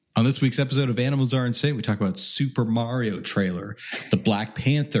On this week's episode of Animals Are Insane, we talk about Super Mario trailer, the Black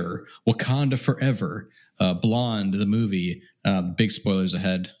Panther, Wakanda Forever, Blonde, the movie. Big spoilers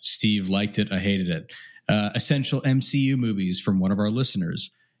ahead. Steve liked it. I hated it. Essential MCU movies from one of our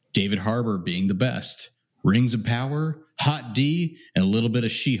listeners. David Harbour being the best. Rings of Power, Hot D, and a little bit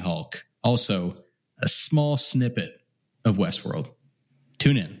of She-Hulk. Also, a small snippet of Westworld.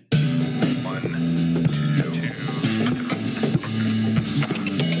 Tune in. 1, 2.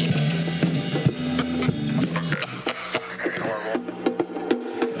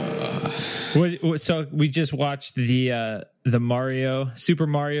 So we just watched the Super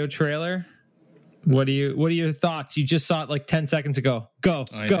Mario trailer. What are your thoughts? You just saw it like 10 seconds ago. Go.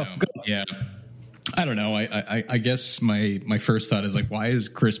 Yeah. I don't know. I guess my first thought is like, why is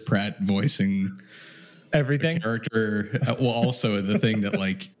Chris Pratt voicing everything? The character. Well, also the thing that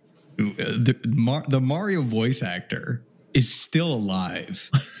like the Mario voice actor is still alive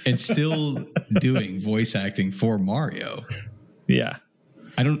and still doing voice acting for Mario. Yeah.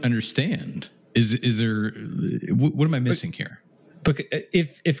 I don't understand. Is there what am I missing here? But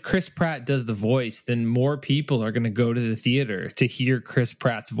if Chris Pratt does the voice, then more people are going to go to the theater to hear Chris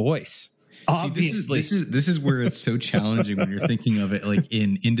Pratt's voice. Obviously, See, this is where it's so challenging when you're thinking of it like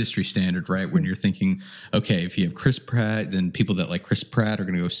in industry standard, right? When you're thinking, okay, if you have Chris Pratt, then people that like Chris Pratt are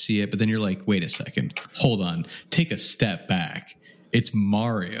going to go see it. But then you're like, wait a second, hold on, take a step back. It's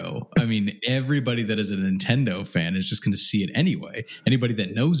Mario. I mean, everybody that is a Nintendo fan is just going to see it anyway. Anybody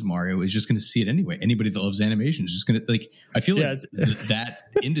that knows Mario is just going to see it anyway. Anybody that loves animation is just going to like. I feel like that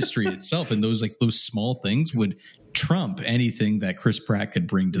industry itself and those small things would trump anything that Chris Pratt could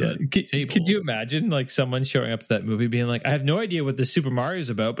bring to the table. Could you imagine like someone showing up to that movie being like, I have no idea what the Super Mario is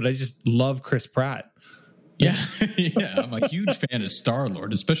about, but I just love Chris Pratt. Yeah, yeah, I'm a huge fan of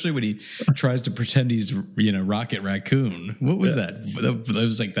Star-Lord, especially when he tries to pretend he's, Rocket Raccoon. What was that? That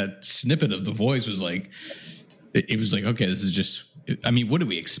was like that snippet of the voice was like, it was like, okay, this is just, I mean, what do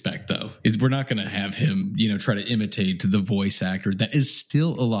we expect though? We're not going to have him, try to imitate the voice actor that is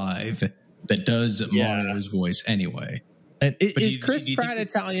still alive, that does Mario's voice anyway. And is Chris Pratt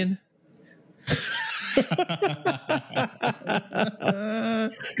Italian?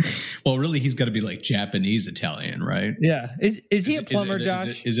 Well, really, he's got to be like Japanese Italian, right? Yeah. Is he a plumber,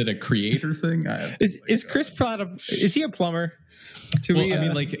 Josh? Is it a creator thing? Is Chris Pratt is he a plumber? I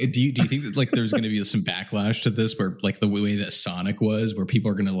mean, like, do you think that like there's going to be some backlash to this, where like the way that Sonic was, where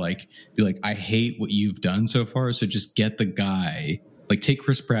people are going to like be like, I hate what you've done so far, so just get the guy, like take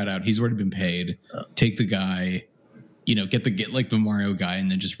Chris Pratt out. He's already been paid. Take the guy, get like the Mario guy,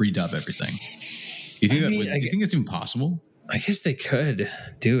 and then just redub everything. Do you think it's even possible? I guess they could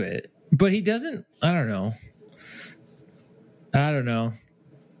do it, but he doesn't. I don't know.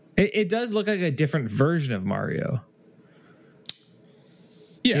 It does look like a different version of Mario.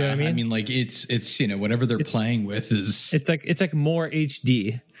 Yeah, you know what I mean? I mean, like it's whatever they're playing with is. It's like more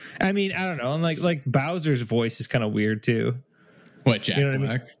HD. I mean, I don't know. And like Bowser's voice is kind of weird too. What, Jack Black? I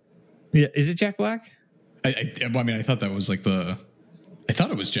mean? Yeah, is it Jack Black? I mean, I thought that was like I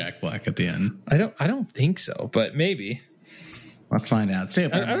thought it was Jack Black at the end. I don't think so, but maybe. Let's find out. I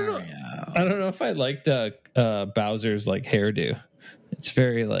don't know. I don't know if I liked Bowser's like hairdo. It's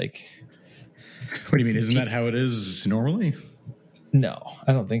very like. What do you mean? Isn't that how it is normally? No,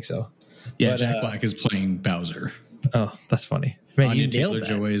 I don't think so. Yeah, but, Jack Black is playing Bowser. Oh, that's funny. Man, Anya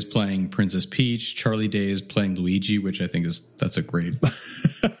Taylor-Joy is playing Princess Peach. Charlie Day is playing Luigi, which I think that's a great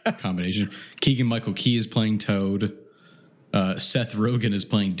combination. Keegan-Michael Key is playing Toad. Seth Rogen is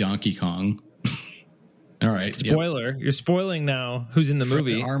playing Donkey Kong. All right. Spoiler. Yep. You're spoiling now who's in the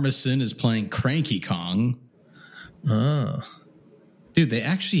movie. Armisen is playing Cranky Kong. Oh. Dude, they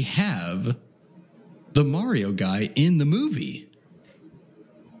actually have the Mario guy in the movie.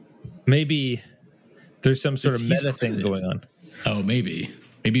 Maybe there's some sort of meta thing going on. Oh, maybe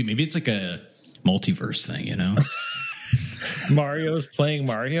it's like a multiverse thing, Mario's playing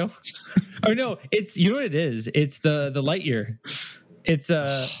Mario. Oh no, it's what it is. It's the Lightyear. It's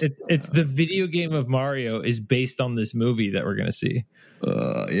the video game of Mario is based on this movie that we're gonna see.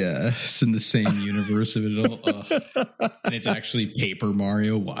 Yeah, it's in the same universe of it all. And it's actually Paper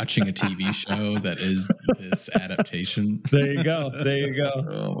Mario watching a TV show that is this adaptation. There you go.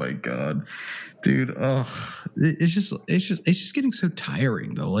 Oh my god, dude! It's just getting so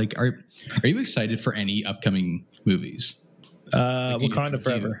tiring though. Like, are you excited for any upcoming movies? Wakanda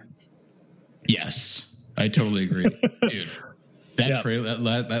Forever. Yes, I totally agree, dude. That trailer,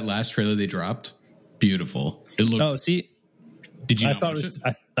 that last trailer they dropped, beautiful. It looked. Oh, see. Did you? I thought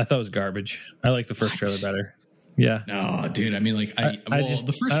it was garbage. I like the first trailer better. Yeah. No, dude. I mean, like,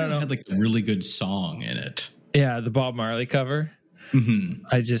 the first one had like a really good song in it. Yeah, the Bob Marley cover.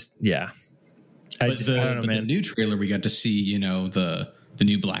 I just, yeah. I don't know, but man. the new trailer, we got to see, you know, the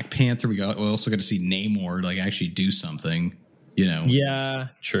new Black Panther. We also got to see Namor like actually do something, you know. Yeah,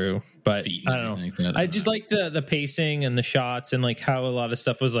 true. But Feet I and don't know. everything like that. I just like the pacing and the shots and like how a lot of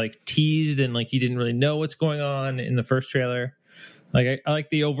stuff was like teased and like you didn't really know what's going on in the first trailer. Like I like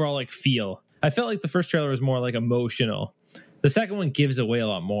the overall like feel. I felt like the first trailer was more like emotional. The second one gives away a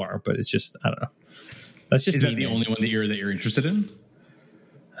lot more, but it's just, I don't know. That's just Is that the only one that you're interested in?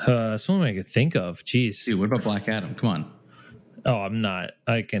 It's the only one I could think of. Jeez. Dude, what about Black Adam? Come on. Oh, I'm not.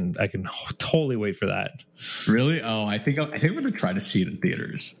 I can totally wait for that. Really? Oh, I think I'm gonna try to see it in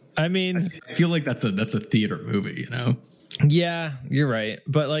theaters. I mean, I feel like that's a theater movie, you know? yeah, you're right.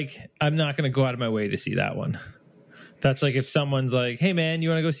 But like, I'm not gonna go out of my way to see that one. That's like if someone's like, "Hey, man, you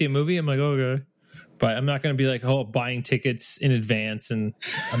want to go see a movie?" I'm like, "Oh, okay." But I'm not going to be like, "Oh, buying tickets in advance," and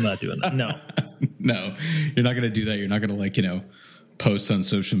I'm not doing that. No, No, you're not going to do that. You're not going to like, you know, post on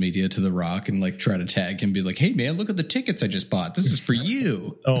social media to The Rock and like try to tag him and be like, "Hey, man, look at the tickets I just bought. This is for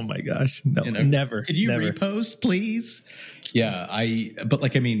you." Oh my gosh, no, You know? never. Could you never. repost, please? Yeah, but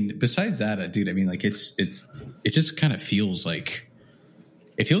like, I mean, besides that, dude, I mean, like, it just kind of feels like.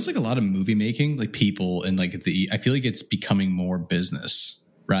 It feels like a lot of movie making, like people and like I feel like it's becoming more business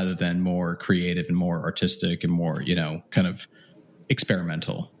rather than more creative and more artistic and more, you know, kind of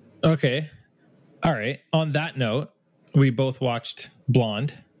experimental. Okay, all right. On that note, we both watched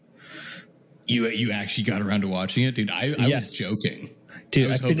Blonde. You actually got around to watching it, dude. I Yes. was joking,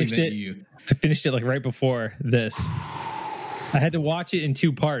 Dude. I I finished it. I finished it like right before this. I had to watch it in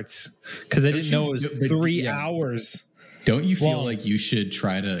two parts because I didn't know it was 3 hours. Don't you feel long. like you should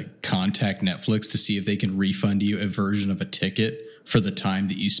try to contact Netflix to see if they can refund you a version of a ticket for the time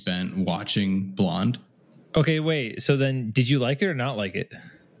that you spent watching Blonde? Okay, wait. So then, did you like it or not like it?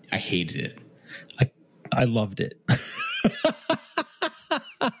 I hated it. I loved it.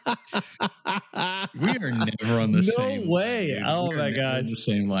 We are never on the same. No way. Line, Oh we are my never gosh. on the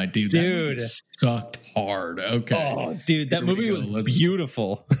same line, dude. Dude. That movie sucked hard. Okay. Oh, dude, that Here we movie go. was Let's-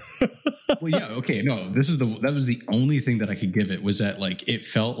 beautiful. Well, yeah. Okay. No, that was the only thing that I could give it was that like it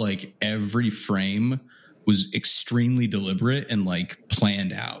felt like every frame was extremely deliberate and like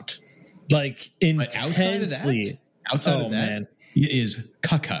planned out. Like But intensely. outside of that, man. it is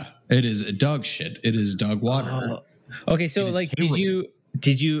caca. It is dog shit. It is dog water. Okay, so It is like, terrible.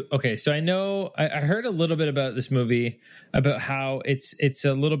 did you? Okay, so I know I heard a little bit about this movie about how it's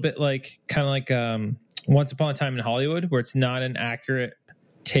a little bit like kind of like Once Upon a Time in Hollywood, where it's not an accurate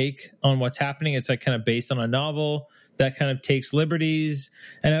take on what's happening. It's like kind of based on a novel that kind of takes liberties.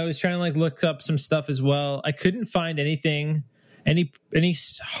 And I was trying to like look up some stuff as well. I couldn't find anything, any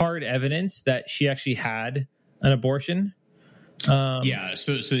hard evidence that she actually had an abortion. Yeah,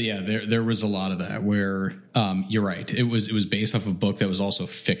 so yeah, there was a lot of that where you're right. It was based off a book that was also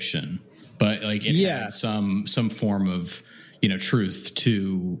fiction, but like it had some form of, you know, truth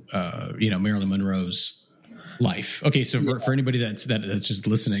to you know, Marilyn Monroe's life. Okay, so for anybody that's just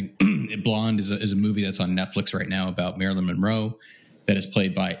listening, Blonde is a movie that's on Netflix right now about Marilyn Monroe that is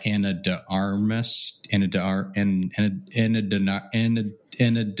played by Anna de Armas.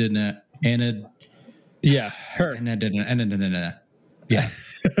 Yeah, her. Yeah.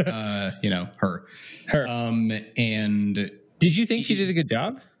 You know, her. And Did you think she did a good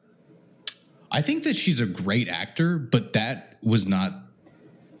job? I think that she's a great actor, but that was not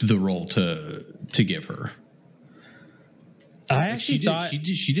the role to give her. I actually thought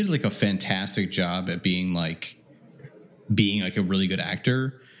she did like a fantastic job at being like a really good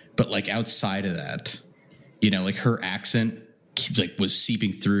actor, but like outside of that, you know, like her accent like was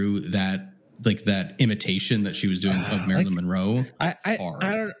seeping through that imitation that she was doing of Marilyn Monroe. I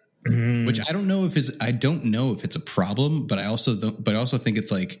don't. Which I don't know if it's a problem, but I also think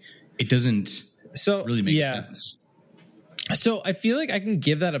it's like it doesn't really make sense. So I feel like I can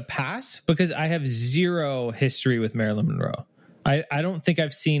give that a pass because I have zero history with Marilyn Monroe. I don't think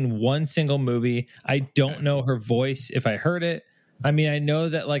I've seen one single movie. I don't know her voice if I heard it. I mean, I know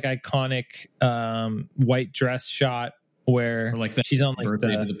that like iconic white dress shot where Or like that she's on like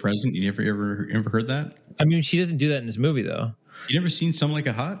birthday to the president. You ever heard that? I mean, she doesn't do that in this movie though. You never seen Some Like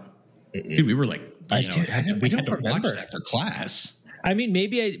It Hot? Dude, we were like, we had to watch that for class. I mean,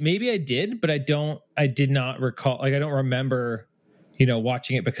 maybe I did, but I did not recall. Like, I don't remember, you know,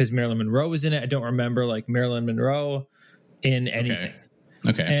 watching it because Marilyn Monroe was in it. I don't remember like Marilyn Monroe in anything.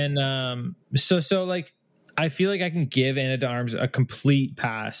 Okay. And so like, I feel like I can give Anna de Armas a complete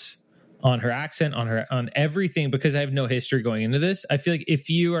pass on her accent, on everything, because I have no history going into this. I feel like if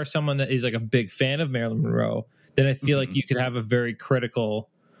you are someone that is like a big fan of Marilyn Monroe, then I feel like you could have a very critical,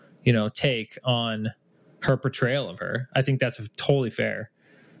 you know, take on her portrayal of her. I think that's totally fair.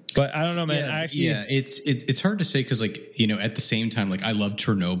 But I don't know, man. It's hard to say because, like, you know, at the same time, like, I love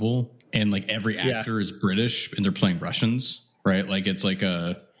Chernobyl, and like every actor is British and they're playing Russians, right? Like, it's like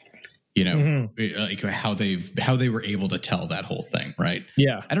a, you know, like how they were able to tell that whole thing, right?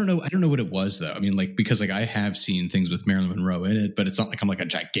 Yeah. I don't know what it was though. I mean, like, because like I have seen things with Marilyn Monroe in it, but it's not like I'm like a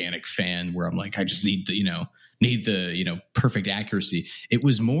gigantic fan where I'm like, I just need the perfect accuracy. It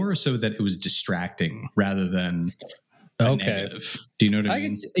was more so that it was distracting rather than negative. Do you know what I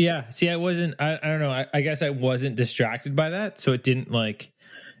mean? See, I wasn't, I don't know. I guess I wasn't distracted by that. So it didn't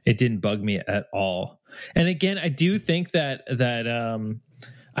bug me at all. And again, I do think that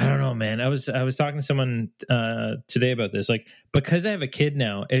I don't know, man. I was talking to someone today about this. Like, because I have a kid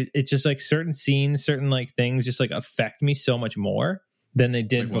now, it's just like certain scenes, certain like things just like affect me so much more than they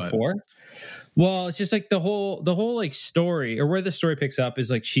did before. Well, it's just like the whole like story, or where the story picks up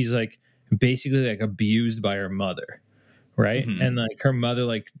is like she's like basically like abused by her mother, right? Mm-hmm. And like her mother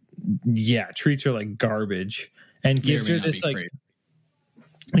like treats her like garbage and gives her this like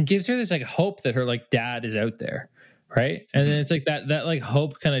and gives her this like hope that her like dad is out there. Right. And then it's like that like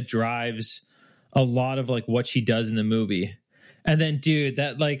hope kind of drives a lot of like what she does in the movie. And then, dude,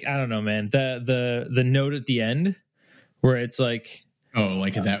 that like, I don't know, man, the note at the end where it's like, oh,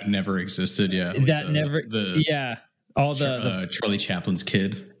 like that never existed. Yeah. Like all the Charlie Chaplin's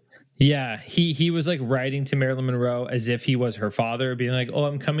kid. Yeah. He was like writing to Marilyn Monroe as if he was her father, being like, oh,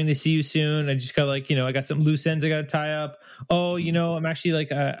 I'm coming to see you soon. I just got like, you know, I got some loose ends I got to tie up. Oh, you know, I'm actually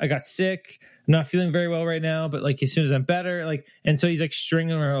like, I got sick. I'm not feeling very well right now, but like as soon as I'm better, like, and so he's like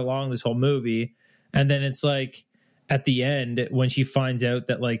stringing her along this whole movie. And then it's like at the end when she finds out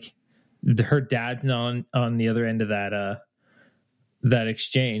that like her dad's not on the other end of that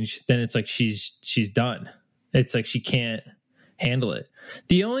exchange, then it's like she's done. It's like she can't handle it.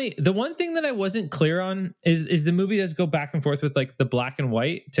 The one thing that I wasn't clear on is the movie does go back and forth with like the black and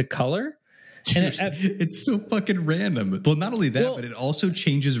white to color. And it's so fucking random. Well, not only that, but it also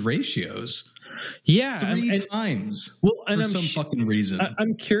changes ratios. Yeah, 3 times. Well, for some fucking reason.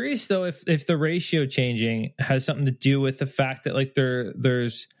 I'm curious though if the ratio changing has something to do with the fact that like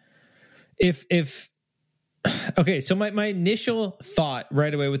there's okay. So my initial thought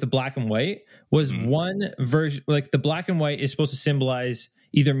right away with the black and white was one version, like the black and white is supposed to symbolize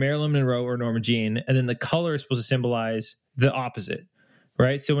either Marilyn Monroe or Norma Jean, and then the color is supposed to symbolize the opposite.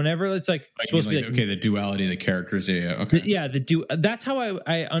 Right. So whenever it's like supposed to be like, okay, the duality of the characters. Yeah. Okay. That's how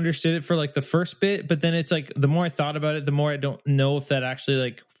I understood it for like the first bit. But then it's like the more I thought about it, the more I don't know if that actually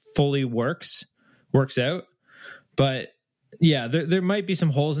like fully works out. But yeah, there might be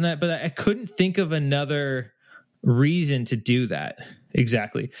some holes in that. But I couldn't think of another reason to do that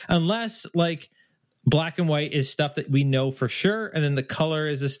exactly, unless like black and white is stuff that we know for sure, and then the color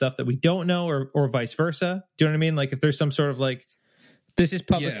is the stuff that we don't know, or vice versa. Do you know what I mean? Like if there's some sort of like, this is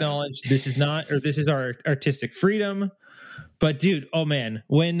public knowledge, this is not, or this is our artistic freedom. But dude, oh man,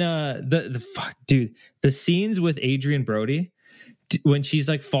 when the scenes with Adrian Brody, when she's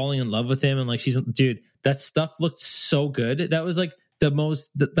like falling in love with him and like that stuff looked so good. That was like the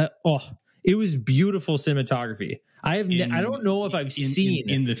most it was beautiful cinematography. I don't know if I've seen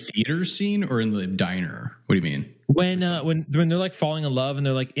in the theater scene or in the diner. What do you mean? When they're like falling in love and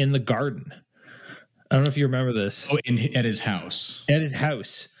they're like in the garden. I don't know if you remember this. Oh, at his house. At his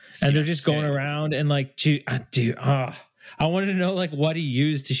house. And they're just going around and like, I wanted to know like what he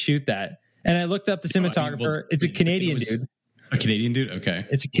used to shoot that. And I looked up the cinematographer. It's a Canadian dude. A Canadian dude? Okay.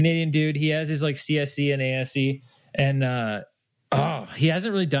 It's a Canadian dude. He has his like CSC and ASC. And he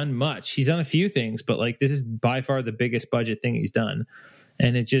hasn't really done much. He's done a few things, but like this is by far the biggest budget thing he's done.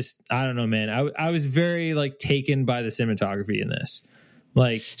 And it just, I don't know, man. I was very like taken by the cinematography in this.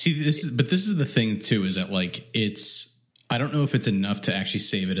 Like, see, this is the thing too, is that like I don't know if it's enough to actually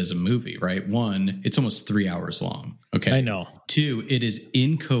save it as a movie, right? One, it's almost 3 hours long. Okay. I know. 2, it is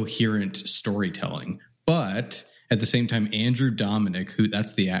incoherent storytelling, but at the same time, Andrew Dominik,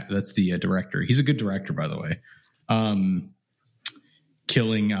 that's the director. He's a good director, by the way.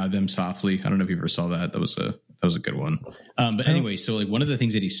 Killing Them Softly. I don't know if you ever saw that. That was a good one. But anyway, so like one of the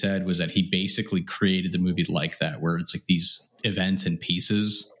things that he said was that he basically created the movie like that, where it's like these events and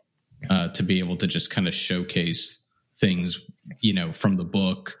pieces to be able to just kind of showcase things, you know, from the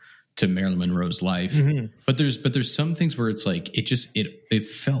book to Marilyn Monroe's life. Mm-hmm. But there's some things where it's like it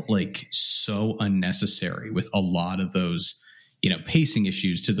felt like so unnecessary with a lot of those, you know, pacing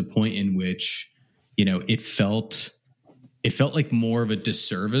issues, to the point in which, you know, it felt like more of a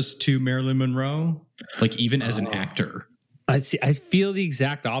disservice to Marilyn Monroe, like even as an actor. I feel the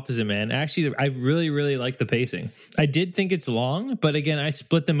exact opposite, man. Actually, I really, really like the pacing. I did think it's long, but again, I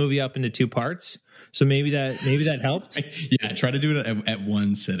split the movie up into 2 parts. So maybe that helped. Yeah, try to do it at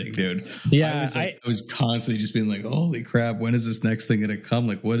one sitting, dude. Yeah, I was constantly just being like, holy crap, when is this next thing gonna come?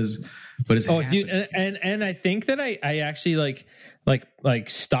 Like, what is oh, happening? dude, and I think that I actually like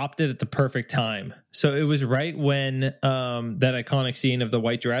stopped it at the perfect time. So it was right when that iconic scene of the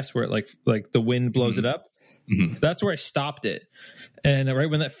white dress where it like the wind blows it up. Mm-hmm. That's where I stopped it. And right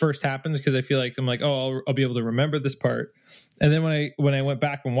when that first happens, because I feel like I'm like, oh, I'll be able to remember this part. And then when I went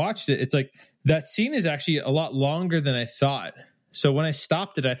back and watched it, it's like that scene is actually a lot longer than I thought. So when I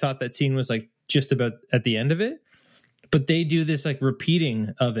stopped it, I thought that scene was like just about at the end of it. But they do this like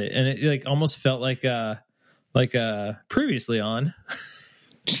repeating of it, and it like almost felt like previously on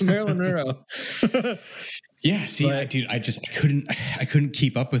Marilyn Monroe. Yeah, see, dude, I couldn't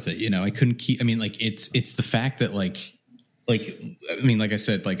keep up with it. You know, I couldn't keep. I mean, like it's the fact that like I mean, like I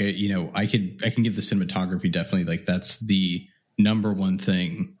said, like I can give the cinematography definitely like that's the number one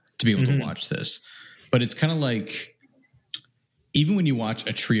thing to be able to watch this. But it's kind of like even when you watch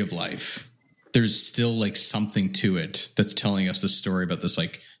A Tree of Life, there's still like something to it that's telling us the story about this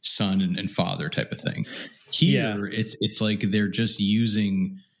like son and father type of thing. Here, it's like they're just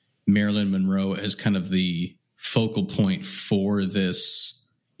using Marilyn Monroe as kind of the focal point for this,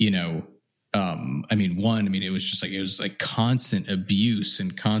 you know. I mean, it was like constant abuse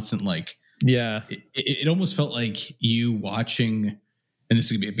and constant like, it almost felt like you watching, and this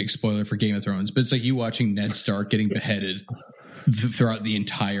is gonna be a big spoiler for Game of Thrones, but it's like you watching Ned Stark getting beheaded throughout the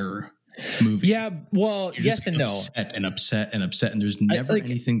entire movie. Yeah, well, You're yes and no. Upset, and there's never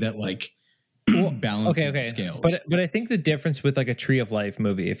anything that like balances the scales. But I think the difference with like a Tree of Life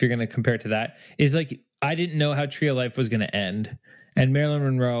movie, if you're going to compare it to that, is like I didn't know how Tree of Life was going to end, and Marilyn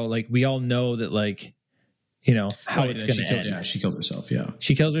Monroe, like we all know that, like, you know how it's going to end. Yeah, she killed herself. Yeah,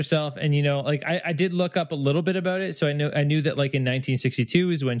 she kills herself, and you know, like I did look up a little bit about it, so I knew that like in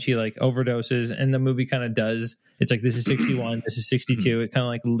 1962 is when she like overdoses, and the movie kind of does. It's like this is 61, this is 62. It kind of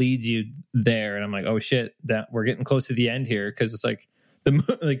like leads you there, and I'm like, oh shit, that we're getting close to the end here because it's like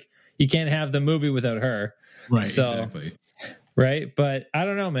like you can't have the movie without her, right? So, exactly, right. But I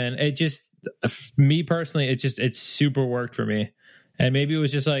don't know, man. It just me personally, it super worked for me. And maybe it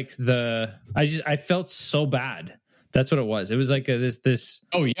was just like I felt so bad. That's what it was. It was like this.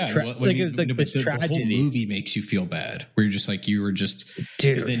 Oh yeah, this tragedy. The whole movie makes you feel bad. Where you're just like you were just.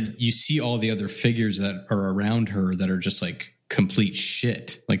 Because then you see all the other figures that are around her that are just like complete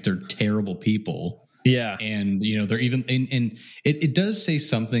shit. Like they're terrible people. Yeah, and you know they're even and it does say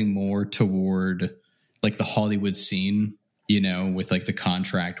something more toward like the Hollywood scene. You know, with like the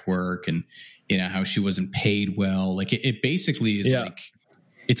contract work and. You know, how she wasn't paid well. Like it basically is like,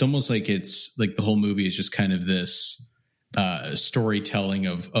 it's almost like it's like the whole movie is just kind of this storytelling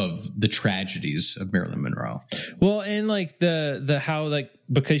of the tragedies of Marilyn Monroe. Well, and like the how like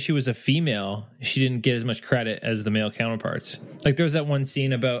because she was a female, she didn't get as much credit as the male counterparts. Like there was that one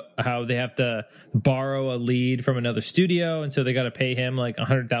scene about how they have to borrow a lead from another studio, and so they got to pay him like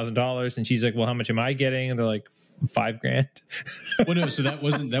 $100,000, and she's like, "Well, how much am I getting?" And they're like, $5,000. Well, no, so that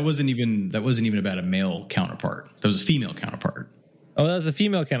wasn't even about a male counterpart. That was a female counterpart. Oh, that was a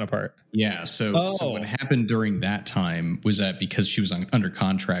female counterpart. Yeah. So what happened during that time was that because she was under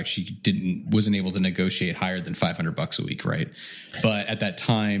contract, she wasn't able to negotiate higher than $500 a week, right? But at that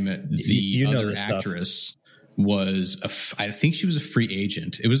time, the other actress was I think she was a free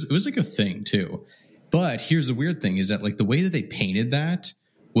agent. It was like a thing too. But here's the weird thing: is that like the way that they painted that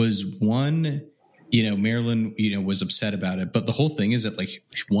was one. You know, Marilyn, you know, was upset about it. But the whole thing is that, like,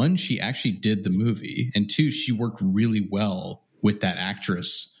 one, she actually did the movie. And two, she worked really well with that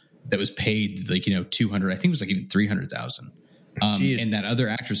actress that was paid, like, you know, $200,000. I think it was like even $300,000. And that other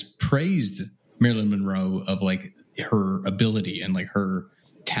actress praised Marilyn Monroe of, like, her ability and, like, her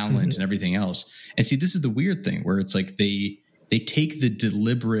talent and everything else. And see, this is the weird thing where it's like they take the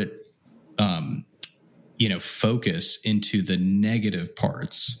deliberate, you know, focus into the negative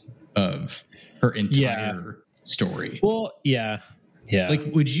parts of her entire story. Well, yeah.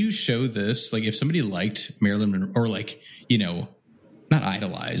 Like, would you show this? Like, if somebody liked Marilyn Monroe, or like, you know, not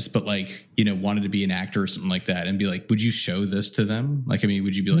idolized, but like, you know, wanted to be an actor or something like that, and be like, would you show this to them? Like, I mean,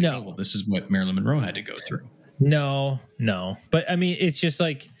 would you be like, oh, well, this is what Marilyn Monroe had to go through? No. But I mean, it's just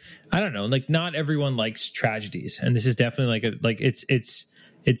like, I don't know. Like, not everyone likes tragedies, and this is definitely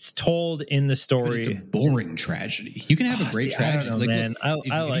it's told in the story. But it's a boring tragedy. You can have a great tragedy. I don't know, man. Have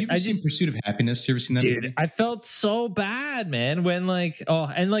you ever seen Pursuit of Happiness? You ever seen that dude, movie? I felt so bad, man, when like,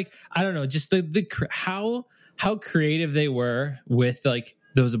 and like, I don't know, just the how creative they were with like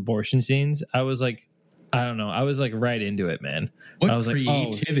those abortion scenes. I was like, I don't know. I was like right into it, man. What I was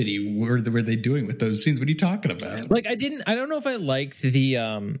creativity were they doing with those scenes? What are you talking about? Like, I don't know if I liked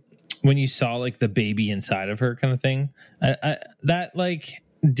the when you saw like the baby inside of her kind of thing. That like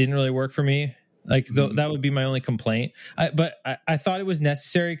didn't really work for me. Like that would be my only complaint. But I thought it was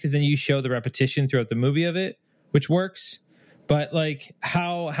necessary because then you show the repetition throughout the movie of it, which works. But like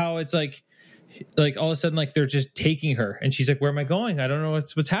how it's like all of a sudden like they're just taking her and she's like, where am I going? I don't know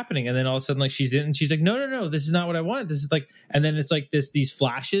what's happening. And then all of a sudden like she's in and she's like, no, this is not what I want. This is like, and then it's like these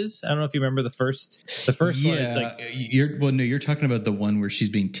flashes. I don't know if you remember the first one. It's like you're talking about the one where she's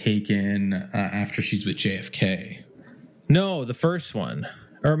being taken after she's with JFK. No, the first one.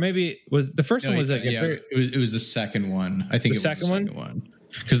 Or maybe it was the first one was like it was the second one. I think it was the second one.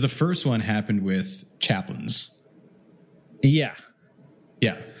 Because the first one happened with Chaplin's. Yeah.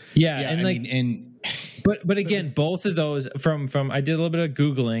 And but again, both of those from I did a little bit of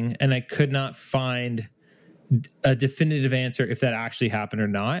Googling and I could not find a definitive answer if that actually happened or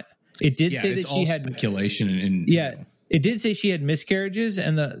not. It did say that she had speculation and it did say she had miscarriages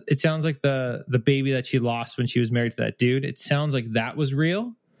and it sounds like the baby that she lost when she was married to that dude. It sounds like that was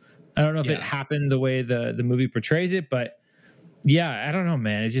real. I don't know if it happened the way the movie portrays it, but yeah, I don't know,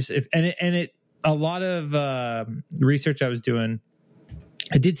 man. It just a lot of research I was doing,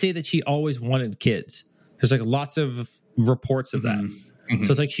 I did say that she always wanted kids. There's like lots of reports of that. Mm-hmm. So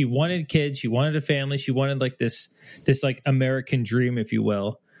it's like she wanted kids, she wanted a family, she wanted like this like American dream, if you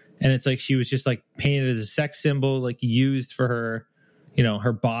will. And it's like she was just like painted as a sex symbol, like used for her,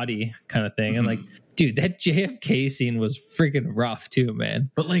 her body kind of thing. Mm-hmm. And like, dude, that JFK scene was freaking rough too,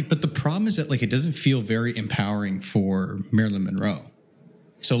 man. But the problem is that like it doesn't feel very empowering for Marilyn Monroe.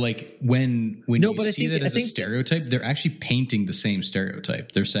 So like when you see that as a stereotype, they're actually painting the same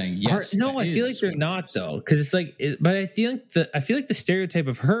stereotype. They're saying yes. I feel like they're not though, because it's like. But I feel like the stereotype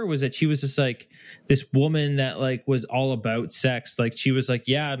of her was that she was just like this woman that like was all about sex. Like she was like,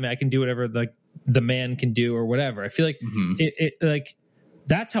 yeah, I mean, I can do whatever like the man can do or whatever. I feel like it like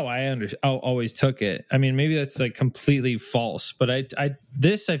that's how I always took it. I mean, maybe that's like completely false, but I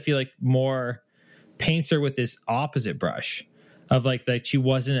feel like more paints her with this opposite brush. Of like that she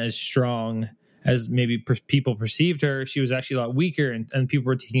wasn't as strong as maybe people perceived her. She was actually a lot weaker and people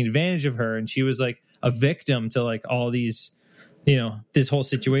were taking advantage of her. And she was like a victim to like all these, this whole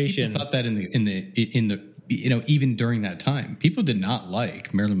situation. People thought that in the even during that time, people did not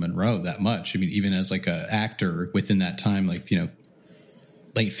like Marilyn Monroe that much. I mean, even as like an actor within that time, like,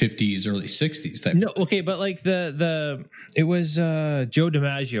 late 50s, early 60s type. No, okay, but like it was Joe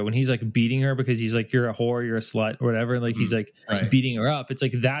DiMaggio when he's like beating her because he's like, you're a whore, you're a slut, or whatever. Like he's like beating her up. It's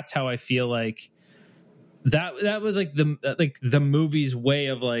like that's how I feel like that was like the movie's way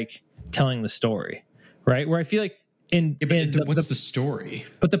of like telling the story, right? Where I feel like what's the story?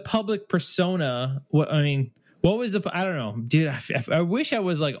 But the public persona. What was the? I don't know, dude. I wish I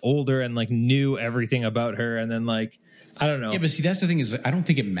was like older and like knew everything about her, and then like. I don't know. Yeah, but see, that's the thing is I don't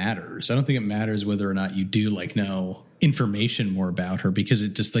think it matters. I don't think it matters whether or not you do like know information more about her because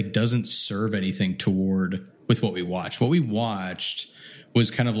it just like doesn't serve anything toward with what we watched. What we watched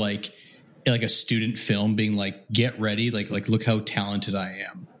was kind of like a student film being like, get ready, like look how talented I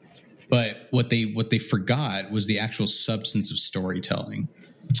am. But what they forgot was the actual substance of storytelling.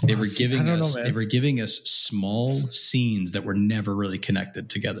 They were giving us small scenes that were never really connected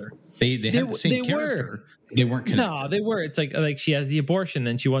together. They had the same character. They weren't connected. No, they were. It's like she has the abortion,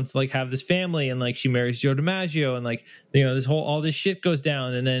 then she wants to like have this family, and like she marries Joe DiMaggio, and like all this shit goes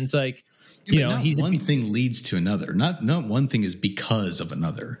down, and then it's like one thing leads to another. Not one thing is because of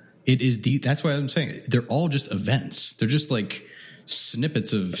another. It is that's why I'm saying they're all just events. They're just like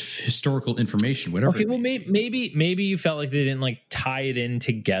snippets of historical information, whatever. Okay, well maybe you felt like they didn't like tie it in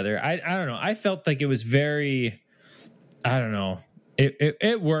together. I don't know. I felt like it was very. I don't know.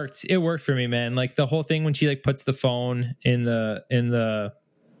 It worked. It worked for me, man. Like the whole thing when she like puts the phone in the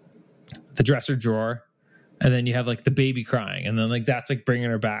dresser drawer, and then you have like the baby crying, and then like that's like bringing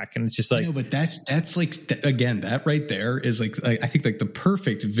her back, and it's just like. No, but that's like again that right there is like I think like the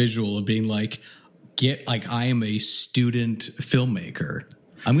perfect visual of being like I am a student filmmaker.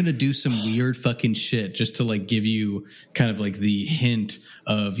 I'm going to do some weird fucking shit just to like give you kind of like the hint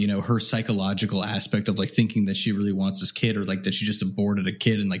of, her psychological aspect of like thinking that she really wants this kid or like that she just aborted a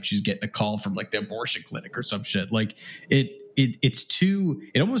kid and like she's getting a call from like the abortion clinic or some shit. Like it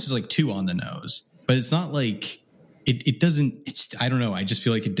almost is like too on the nose, but it's not like it doesn't, I don't know. I just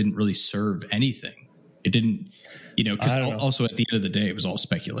feel like it didn't really serve anything. It didn't, because also at the end of the day, it was all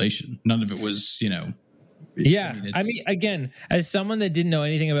speculation. None of it was, Yeah, I mean, again, as someone that didn't know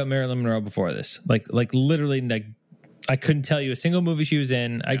anything about Marilyn Monroe before this, like literally, like I couldn't tell you a single movie she was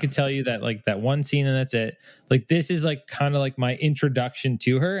in. I could tell you that like that one scene and that's it. Like this is like kind of like my introduction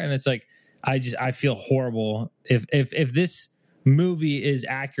to her, and it's like I feel horrible if this movie is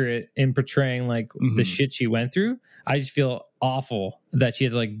accurate in portraying like the shit she went through. I just feel awful that she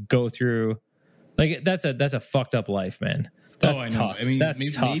had to like go through. Like that's a fucked up life, man. That's I know. tough. I mean, that's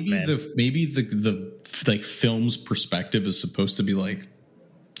maybe, tough, man. the like film's perspective is supposed to be like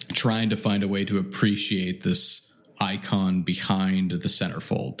trying to find a way to appreciate this icon behind the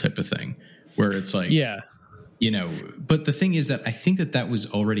centerfold type of thing, where it's like, but the thing is that I think that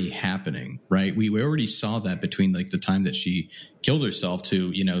was already happening, right? We already saw that between like the time that she killed herself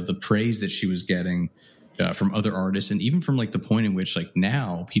to, the praise that she was getting from other artists, and even from like the point in which like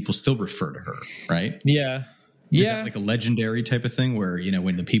now people still refer to her, right? Yeah. Is that like a legendary type of thing where,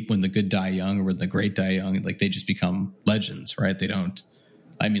 when the good die young or when the great die young, like they just become legends, right? They don't,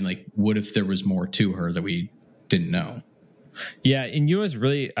 I mean, like, what if there was more to her that we didn't know? Yeah. And what's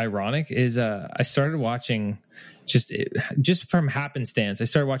really ironic is I started watching just from happenstance. I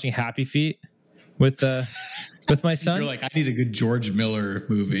started watching Happy Feet with my son. You're like, I need a good George Miller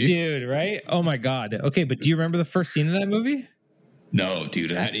movie. Dude, right? Oh my God. Okay, but do you remember the first scene of that movie? No,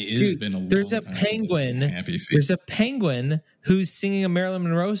 dude, it has been a long time. There's a penguin who's singing a Marilyn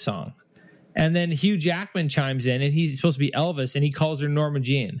Monroe song. And then Hugh Jackman chimes in and he's supposed to be Elvis and he calls her Norma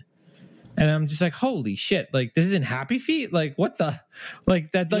Jean. And I'm just like, holy shit, like this isn't Happy Feet? Like what the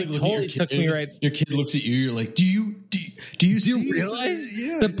like that like totally took me right. Your kid looks at you, you're like, do you realize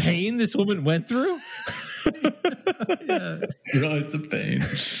the pain this woman went through? Realize the pain.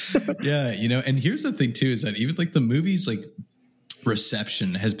 Yeah, and here's the thing too, is that even like the movie's like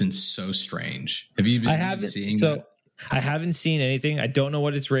reception has been so strange. Have you been seeing that? I haven't seen anything. I don't know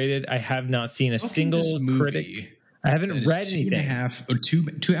what it's rated. I have not seen a single critic. I haven't read anything.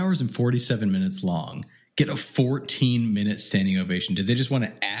 2 hours and 47 minutes long. Get a 14-minute standing ovation. Did they just want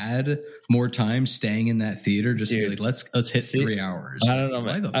to add more time staying in that theater? Just to be like, let's hit 3 hours. I don't know,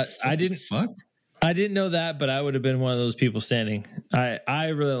 man. I didn't know that, but I would have been one of those people standing. I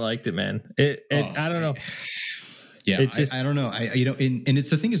really liked it, man. I don't know. Yeah, I don't know. And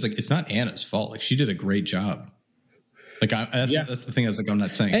it's the thing is like it's not Anna's fault. Like she did a great job. Like that's the thing. I was like, I'm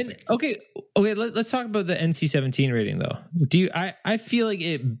not saying. And okay. Let's talk about the NC-17 rating though. I feel like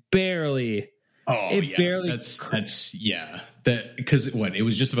it barely. Barely. That's That because it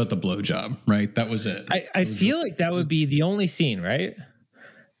was just about the blowjob, right? That was it. I feel like that would be the only scene, right?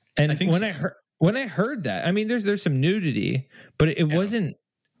 And when I heard that, I mean, there's some nudity, but it wasn't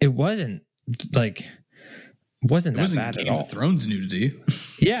like. Wasn't that bad at all? Game of Thrones nudity.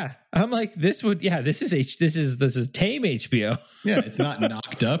 Yeah, I'm like this is tame HBO. Yeah, it's not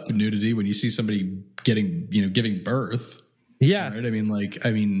knocked up nudity when you see somebody giving birth. Yeah, right.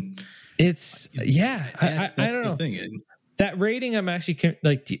 I mean, it's that's I don't know. Thing. That rating, I'm actually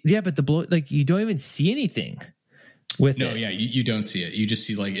like, but the blow, like you don't even see anything with it. No, yeah, you don't see it. You just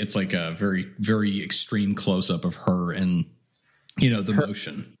see like it's like a very very extreme close up of her and the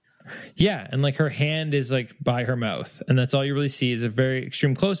motion. Yeah, and like her hand is like by her mouth, and that's all you really see is a very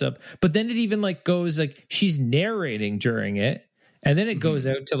extreme close up. But then it even like goes like she's narrating during it, and then it goes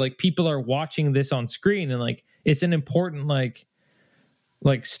out to like people are watching this on screen, and like it's an important like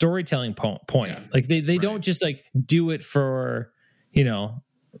storytelling point. Yeah, like they don't just like do it for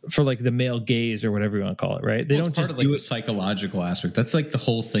for like the male gaze or whatever you want to call it, right? They don't just part of like the psychological aspect. That's like the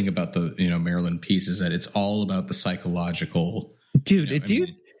whole thing about the Marilyn piece is that it's all about the psychological. Dude,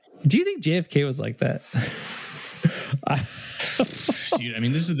 do you think JFK was like that? Dude, I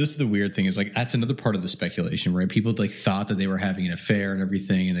mean, this is the weird thing is like that's another part of the speculation, right? People like thought that they were having an affair and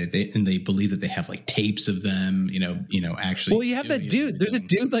everything, and they believe that they have like tapes of them, actually. Well, you have that dude. There's a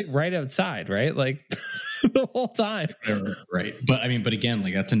dude like right outside, right? Like the whole time, right? But I mean, but again,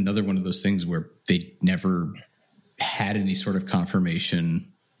 like that's another one of those things where they never had any sort of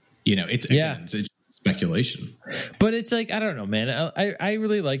confirmation. It's speculation, but it's like I don't know, man. I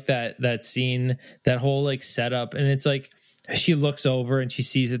really like that scene, that whole like setup, and it's like she looks over and she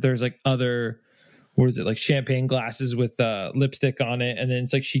sees that there's like other, what is it, like champagne glasses with lipstick on it, and then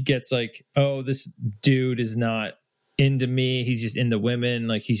it's like she gets like, oh, this dude is not into me, he's just into women,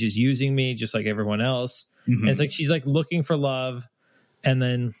 like he's just using me just like everyone else. And it's like she's like looking for love, and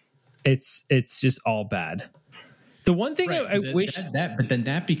then it's just all bad. The one thing I wish but then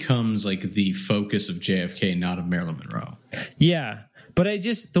that becomes like the focus of JFK, not of Marilyn Monroe. Yeah, but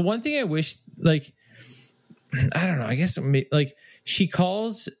the one thing I wish, like, I don't know. I guess like she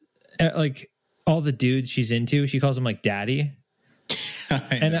calls like all the dudes she's into, she calls them like daddy.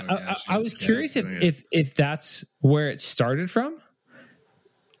 I was curious if that's where it started from.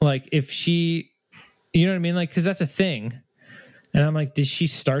 Like if she, you know what I mean? Like, because that's a thing, and I'm like, did she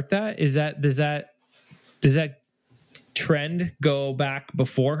start that? Does that trend go back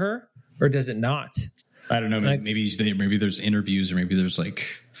before her, or does it not? I don't know. Maybe there's interviews, or maybe there's like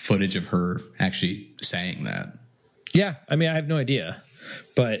footage of her actually saying that. Yeah, I mean, I have no idea,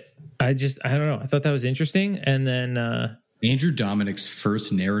 but I don't know. I thought that was interesting, and then Andrew Dominik's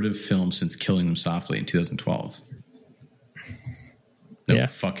first narrative film since Killing Them Softly in 2012. No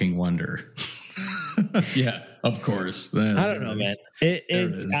fucking wonder. Yeah, of course. I don't know, man.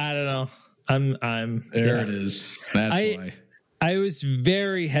 It's I don't know. I'm there. It is. That's why. I was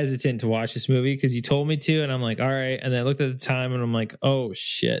very hesitant to watch this movie because you told me to, and I'm like, all right. And then I looked at the time, and I'm like, oh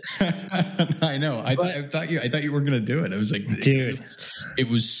shit. I know. I thought you weren't gonna do it. I was like, dude, it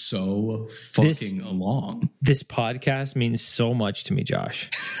was so fucking long. This podcast means so much to me,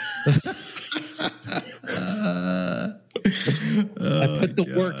 Josh. I put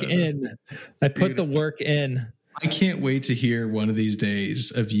the work in. The work in. I can't wait to hear one of these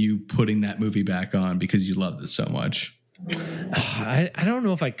days of you putting that movie back on because you loved it so much. I don't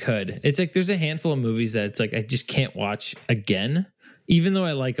know if I could. It's like there's a handful of movies that it's like I just can't watch again, even though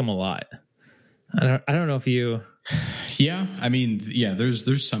I like them a lot. I don't know if you. Yeah, I mean, yeah,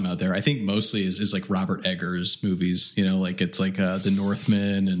 there's some out there. I think mostly is like Robert Eggers movies. You know, like it's like The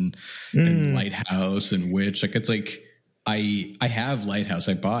Northman and Lighthouse and Witch. Like it's like I have Lighthouse.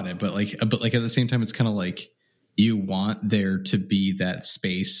 I bought it, but like at the same time, it's kind of like you want there to be that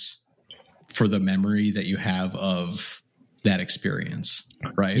space for the memory that you have of that experience,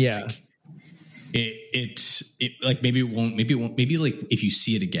 right? Yeah. Like it like maybe it won't like if you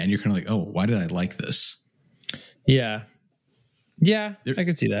see it again, you're kind of like, oh, why did I like this? Yeah, I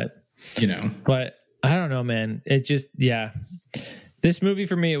could see that. You know, but I don't know, man. It just this movie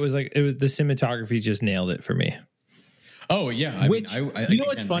for me, it was the cinematography just nailed it for me. Oh yeah, I mean, you know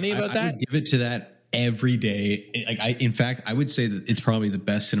what's funny about that? I would give it to that every day. In fact, I would say that it's probably the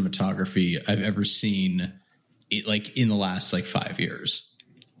best cinematography I've ever seen. Like in the last 5 years.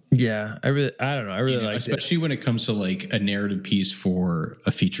 Yeah, I don't know. I really like it, especially when it comes to like a narrative piece for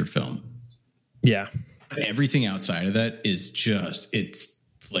a feature film. Yeah, everything outside of that is it's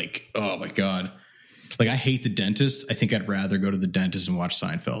like, oh my god. Like I hate The Dentist. I think I'd rather go to The Dentist and watch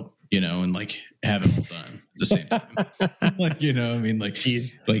Seinfeld, and like have it all done at the same time. Like, I mean, like,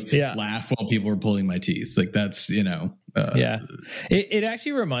 jeez, laugh while people are pulling my teeth. Like that's, It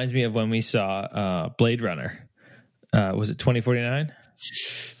actually reminds me of when we saw Blade Runner. Was it 2049?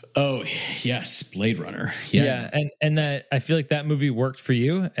 Oh yes, Blade Runner. Yeah, and that I feel like that movie worked for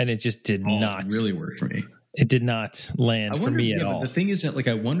you, and it just did not really work for me. It did not land for me at all. The thing is that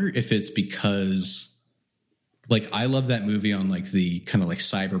I wonder if it's because I love that movie on the kind of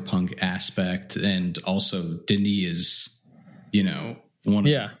cyberpunk aspect, and also Denis is one of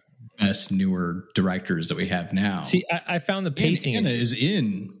the best newer directors that we have now. See, I found the pacing is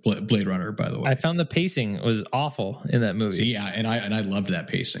in Blade Runner, by the way. I found the pacing was awful in that movie. See, and I loved that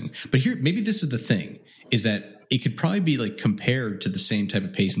pacing. But here, maybe this is the thing: is that it could probably be compared to the same type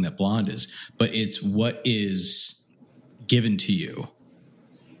of pacing that Blonde is, but it's what is given to you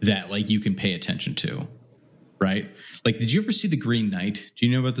that you can pay attention to, right? Did you ever see The Green Knight? Do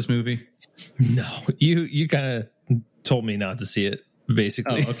you know about this movie? No, you kind of told me not to see it.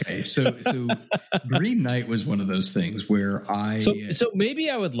 Basically. Oh, okay. So Green Knight was one of those things where So maybe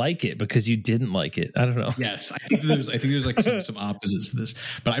I would like it because you didn't like it. I don't know. Yes, I think there's some opposites to this,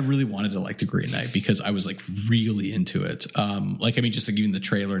 but I really wanted to like The Green Knight because I was really into it. Just even the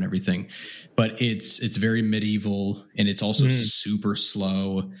trailer and everything. But it's very medieval, and it's also super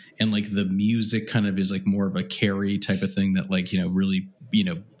slow, and the music kind of is more of a Carrie type of thing that really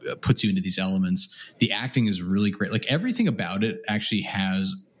puts you into these elements. The acting is really great. Everything about it actually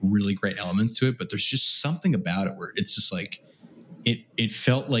has really great elements to it, but there's just something about it where it's just it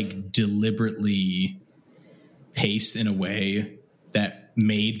felt deliberately paced in a way that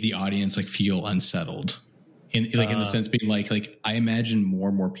made the audience feel unsettled. In the sense being I imagine more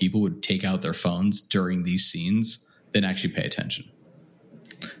and more people would take out their phones during these scenes than actually pay attention.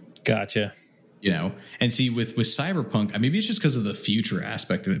 Gotcha. And see with Cyberpunk, maybe it's just because of the future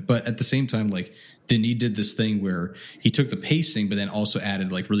aspect of it, but at the same time, Denis did this thing where he took the pacing, but then also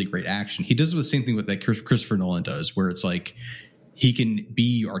added really great action. He does the same thing with that Christopher Nolan does, where it's he can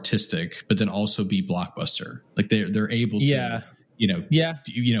be artistic, but then also be blockbuster. They're able to,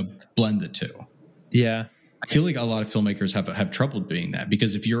 blend the two. Yeah. I feel like a lot of filmmakers have trouble doing that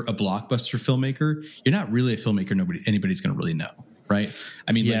because if you're a blockbuster filmmaker, you're not really a filmmaker. Anybody's going to really know. Right.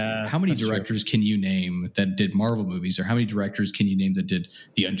 I mean, how many directors can you name that did Marvel movies, or how many directors can you name that did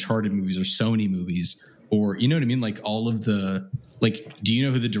the Uncharted movies or Sony movies, or you know what I mean? All of the do you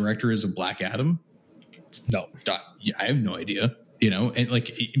know who the director is of Black Adam? No, I have no idea. and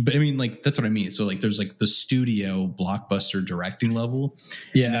like, but I mean, like, that's what I mean. So like, there's like the studio blockbuster directing level.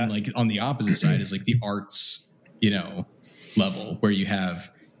 Yeah. And then like on the opposite side is like the arts, level where you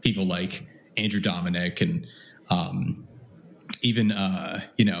have people like Andrew Dominic and, even,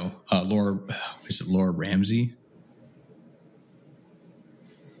 Laura, is it Laura Ramsey?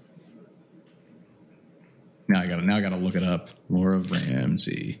 Now I gotta look it up. Laura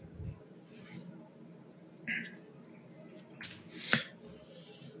Ramsey.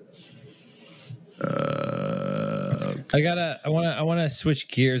 I want to switch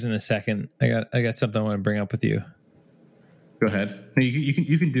gears in a second. I got something I want to bring up with you. Go ahead. No,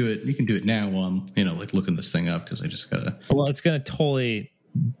 you can do it. You can do it now while I'm like looking this thing up because I just gotta. Well, it's gonna totally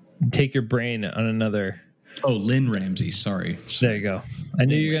take your brain on another. Oh, Lynn Ramsey. Sorry. There you go. I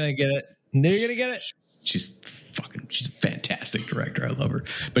knew you were gonna get it. She's a fantastic director. I love her,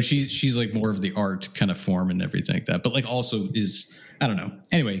 but she's like more of the art kind of form and everything like that. But like also is, I don't know.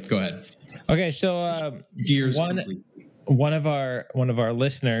 Anyway, go ahead. Okay, so gears. One of our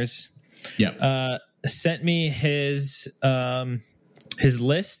listeners, sent me his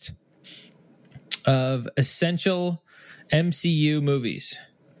list of essential MCU movies.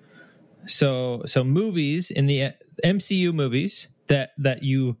 So movies in the MCU movies that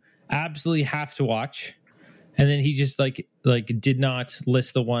you absolutely have to watch, and then he just like did not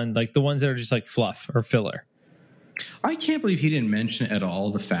list the ones that are just like fluff or filler. I can't believe he didn't mention at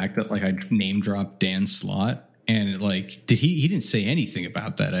all the fact that like I name dropped Dan Slott, and like he didn't say anything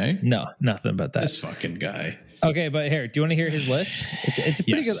about that, eh? No, nothing about that. This fucking guy. Okay, but here, do you want to hear his list? It's a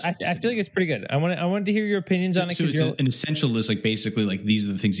pretty good. I feel like it's pretty good. I wanted to hear your opinions on it. So it's an essential list, like basically like these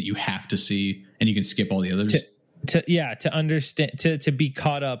are the things that you have to see, and you can skip all the others. To understand, to be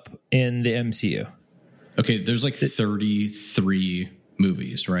caught up in the MCU. Okay, there's like 33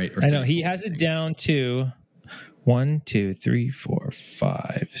 movies, right? I know he has it down to 1, 2, 3, 4,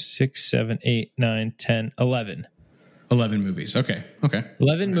 5, 6, 7, 8, 9, 10, 11. 11 movies. Okay.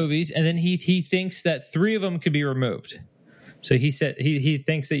 11 movies, and then he thinks that 3 of them could be removed. So he said he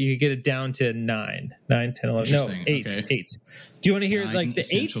thinks that you could get it down to 9, 10, 11. No, 8. Okay. 8. Do you want to hear 9 like the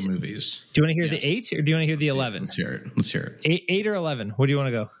 8 movies? Do you want to hear the 8 or do you want to hear the 11? Let's hear it. 8 or 11. Where do you want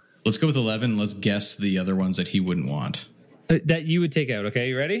to go? Let's go with 11. Let's guess the other ones that he wouldn't want. That you would take out. Okay,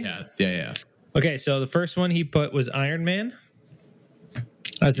 you ready? Yeah. Okay, so the first one he put was Iron Man.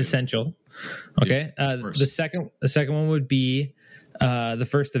 That's essential. Okay, the second one would be the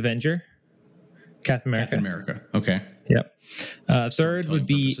first Avenger, Captain America. Okay. Yep. Third would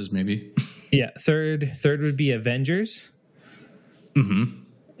be maybe. Yeah. Third would be Avengers. Mm-hmm.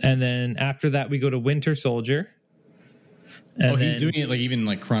 And then after that, we go to Winter Soldier. And he's doing it like even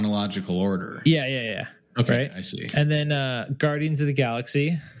like chronological order. Yeah. Okay, right? I see. And then Guardians of the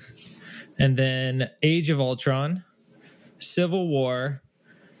Galaxy, and then Age of Ultron, Civil War,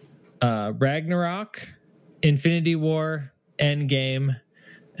 Ragnarok, Infinity War, Endgame,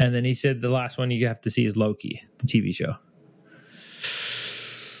 and then he said the last one you have to see is Loki, the TV show.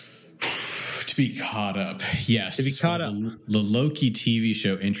 To be caught up, yes. To be caught up. The Loki TV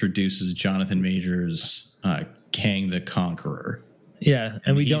show introduces Jonathan Majors, Kang the Conqueror. Yeah,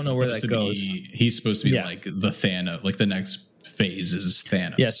 and we don't know where that goes. He's supposed to be like the Thanos, like the next phase is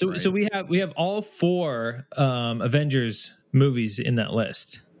Thanos. Yeah, so we have all 4 Avengers movies in that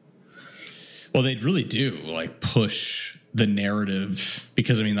list. Well, they really do like push the narrative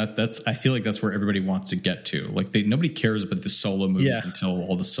because I mean that's I feel like that's where everybody wants to get to. Like nobody cares about the solo movies until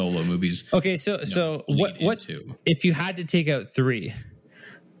all the solo movies. Okay, so what if you had to take out 3?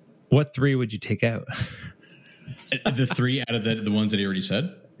 What 3 would you take out? The 3 out of the ones that he already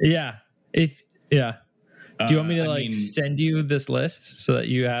said? Yeah. Do you want me to send you this list so that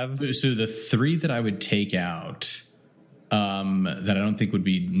you have? So the 3 that I would take out that I don't think would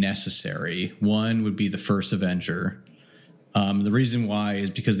be necessary. One would be the first Avenger. The reason why is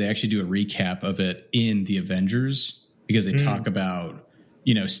because they actually do a recap of it in the Avengers because they talk about,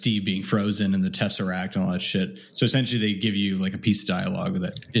 Steve being frozen and the Tesseract and all that shit. So essentially they give you like a piece of dialogue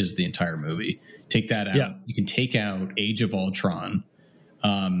that is the entire movie. Take that out. Yeah. You can take out Age of Ultron.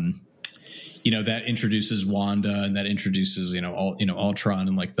 That introduces Wanda and that introduces, Ultron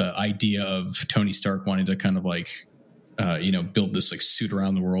and like the idea of Tony Stark wanting to kind of like, build this like suit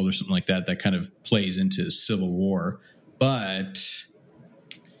around the world or something like that. That kind of plays into Civil War. But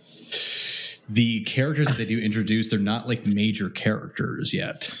the characters that they do introduce, they're not like major characters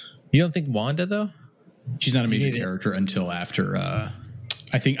yet. You don't think Wanda though? She's not a major character until after.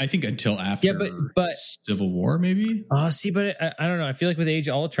 I think until after. Yeah, but Civil War maybe. But I don't know. I feel like with Age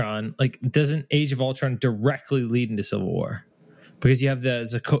of Ultron, like doesn't Age of Ultron directly lead into Civil War? because you have the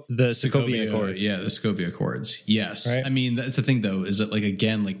Sokovia Accords. Yeah, the Sokovia Accords. Yes. Right? I mean, that's the thing though, is that like,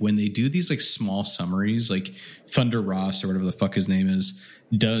 again, like when they do these like small summaries, like Thunder Ross or whatever the fuck his name is,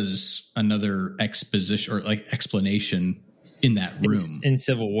 does another exposition or like explanation in that room. In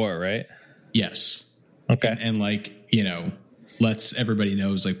Civil War, right? Yes. Okay. And like, you know, lets everybody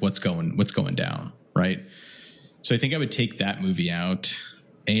knows like what's going down, right? So I think I would take that movie out.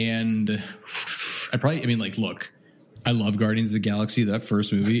 And I mean, like, look, I love Guardians of the Galaxy. That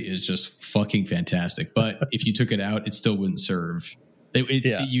first movie is just fucking fantastic. But if you took it out, it still wouldn't serve.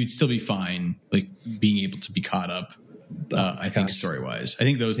 You'd still be fine, like being able to be caught up. I think story-wise, I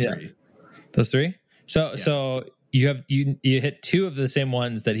think those three. Those three. So you hit two of the same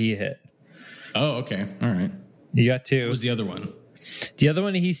ones that he hit. Oh, okay, all right. You got two. What was the other one? The other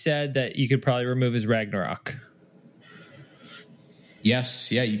one he said that you could probably remove is Ragnarok.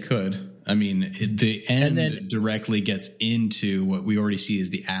 Yes, yeah, you could. I mean, the end directly gets into what we already see as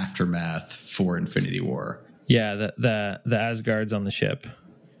the aftermath for Infinity War. Yeah, the Asgard's on the ship.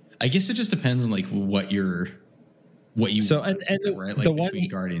 I guess it just depends on like what you so want, and right? Like the between one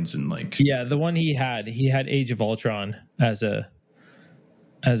Guardians and like the one he had Age of Ultron as an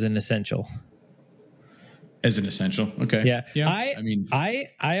essential. As an essential, okay. Yeah.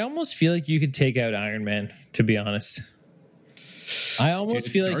 I almost feel like you could take out Iron Man, to be honest. I almost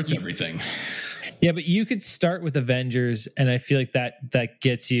feel like starts everything. Yeah, but you could start with Avengers, and I feel like that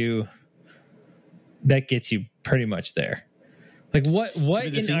gets you pretty much there. Like what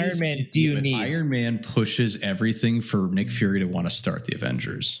in Iron Man do you need? Iron Man pushes everything for Nick Fury to want to start the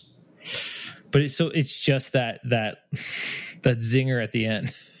Avengers. But it's just that zinger at the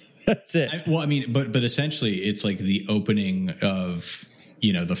end. That's it. But essentially it's like the opening of,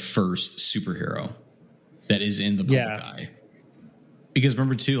 you know, the first superhero that is in the public eye. Because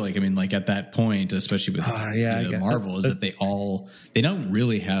remember too, like, I mean, like at that point, especially with Marvel, is that they don't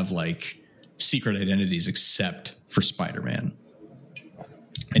really have like secret identities except for Spider-Man.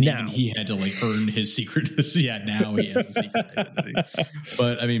 And now he had to like earn his secret. Now he has a secret identity.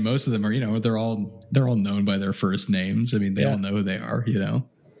 But I mean, most of them are, you know, they're all known by their first names. I mean, they all know who they are, you know?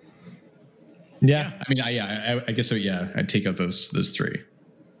 Yeah. I mean, I guess so. Yeah. I'd take out those three.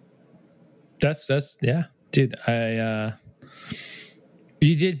 That's dude.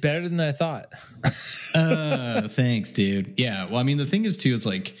 You did better than I thought. Thanks, dude. Yeah. Well, I mean, the thing is too, it's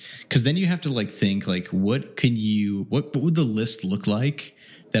like, cause then you have to like think like, what would the list look like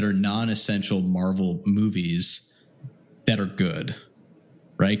that are non-essential Marvel movies that are good?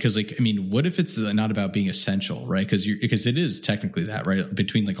 Right. Cause like, I mean, what if it's not about being essential, right? Cause it is technically that, right?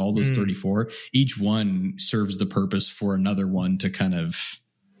 Between like all those 34, each one serves the purpose for another one to kind of,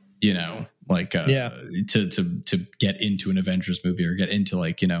 you know, like, to get into an Avengers movie or get into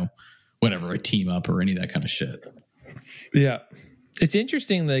like, you know, whatever, a team up or any of that kind of shit. Yeah. It's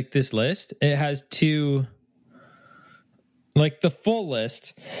interesting. Like this list, it has two, like the full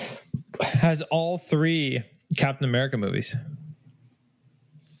list has all three Captain America movies.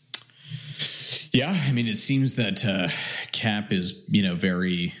 Yeah. I mean, it seems that Cap is, you know,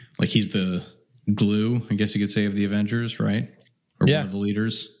 very like he's the glue, I guess you could say, of the Avengers, right? Or one of the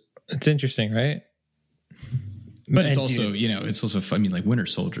leaders. It's interesting, right? But it's also, you know, it's also, I mean, like Winter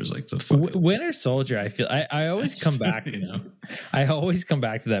Soldier is like the fucking Winter Soldier. I feel I always come back, you know, I always come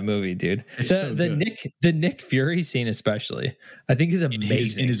back to that movie, dude. The Nick Fury scene, especially, I think is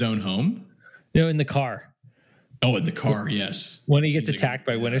amazing. In his own home, you know, in the car. Oh, in the car, yes. When he gets attacked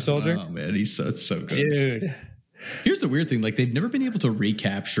by Winter Soldier. Oh man, it's so good, dude. Here's the weird thing: like they've never been able to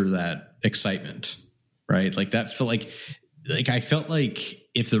recapture that excitement, right? Like that felt like I felt like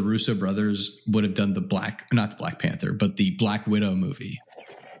if the Russo brothers would have done not the Black Panther, but the Black Widow movie,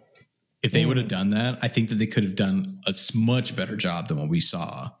 if they would have done that, I think that they could have done a much better job than what we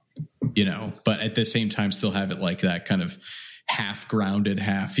saw, you know, but at the same time, still have it like that kind of half grounded,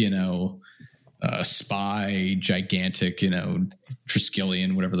 half, you know, spy, gigantic, you know,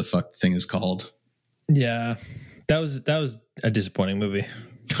 Triskelion, whatever the fuck the thing is called. Yeah. That was a disappointing movie.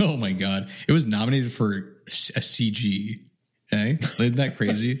 Oh my God. It was nominated for a CG. Hey, isn't that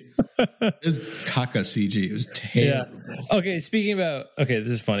crazy? It was caca CG. It was terrible. Yeah. Okay, speaking about,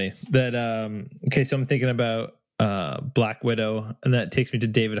 this is funny. That so I'm thinking about Black Widow, and that takes me to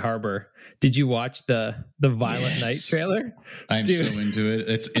David Harbour. Did you watch the Violent Night trailer? I'm so into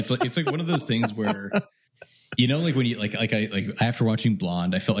it. It's like one of those things where, you know, like when you like after watching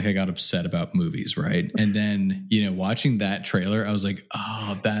Blonde, I felt like I got upset about movies, right? And then, you know, watching that trailer, I was like,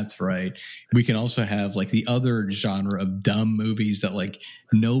 oh, that's right. We can also have like the other genre of dumb movies that like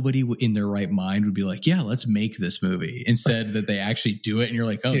nobody in their right mind would be like, yeah, let's make this movie. Instead that they actually do it, and you're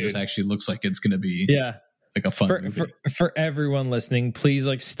like, oh, this actually looks like it's going to be like a fun movie. For everyone listening, please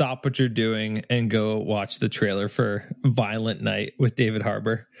like stop what you're doing and go watch the trailer for Violent Night with David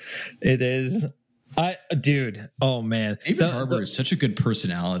Harbour. It is, dude. Oh man, David Harbour is such a good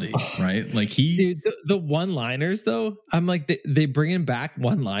personality, right? Like the one-liners though. I'm like they bringing back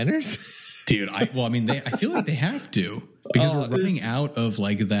one-liners, dude. I feel like they have to because we're running out of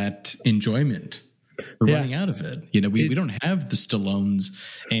like that enjoyment. We're running out of it. You know, we don't have the Stallones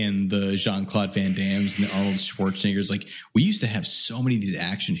and the Jean-Claude Van Dammes and the Arnold Schwarzeneggers. Like we used to have so many of these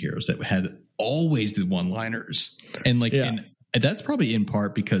action heroes that had always the one-liners. And like, and that's probably in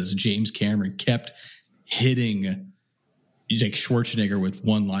part because James Cameron kept hitting like Schwarzenegger with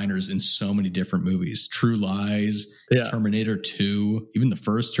one-liners in so many different movies. True Lies, Terminator 2, even the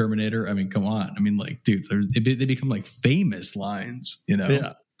first Terminator. I mean, come on. I mean, like, dude, they become like famous lines, you know?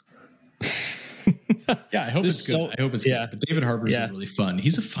 Yeah. Yeah, I hope it's good. I hope it's good. But David Harbour is really fun.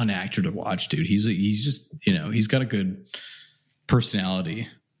 He's a fun actor to watch, dude. He's just, you know, he's got a good personality.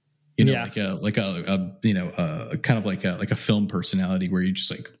 You know, like a you know, kind of like a film personality where you just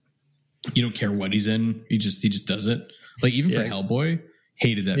like you don't care what he's in. He just does it. Like even for Hellboy,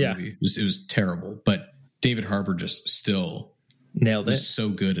 hated that movie. It was terrible. But David Harbour just still nailed it. So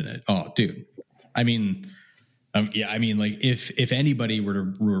good in it. Oh, dude. I mean, like if anybody were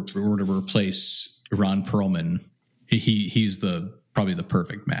to replace Ron Perlman, he's probably the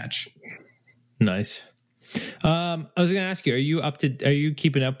perfect match. Nice. I was going to ask you: are you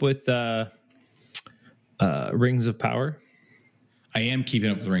keeping up with Rings of Power? I am keeping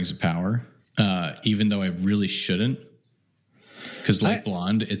up with Rings of Power, even though I really shouldn't, because like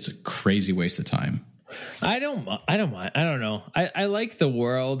Blonde, it's a crazy waste of time. I don't mind. I don't know. I like the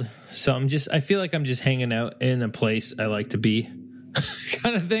world, so I feel like I'm just hanging out in a place I like to be,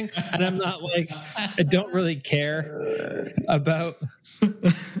 kind of thing. And I'm not like, I don't really care about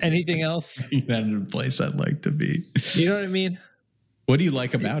anything else. Not in a place I'd like to be. You know what I mean? What do you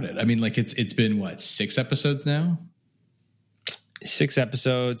like about it? I mean, like it's been what, 6 episodes now? 6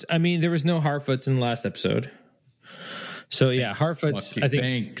 episodes. I mean, there was no Harfoots in the last episode. So yeah, Harfoots. I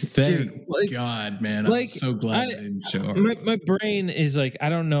think. Thank God, man! I'm so glad I didn't show her. My brain is like, I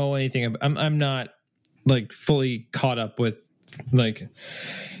don't know anything. I'm not like fully caught up with like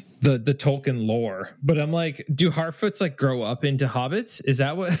the Tolkien lore, but I'm like, do Harfoots like grow up into hobbits? Is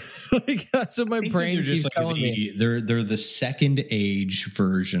that what? Like that's what my brain keeps telling me. They're the second age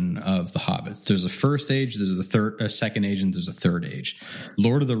version of the hobbits. There's a first age, there's a second age, and there's a third age.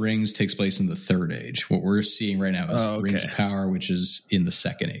 Lord of the Rings takes place in the third age. What we're seeing right now is Rings of Power, which is in the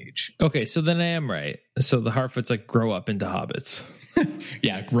second age. Okay, so then I am right. So the Harfoots like grow up into hobbits.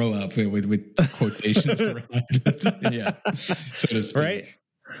 Yeah, grow up with quotations around. Yeah, so to speak. Right.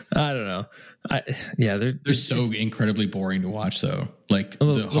 I don't know. They're so incredibly boring to watch, though. Like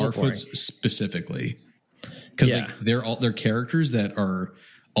the Harfoots specifically, because like they're characters that are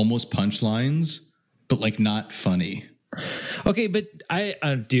almost punchlines, but like not funny. Okay, but I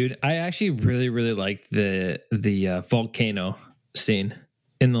actually really really liked the volcano scene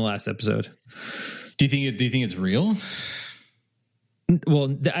in the last episode. Do you think it's real?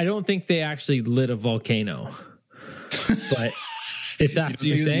 Well, I don't think they actually lit a volcano, but. If that's what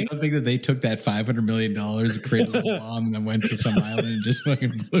you're saying, you don't think that they took that $500 million, created a bomb, and then went to some island and just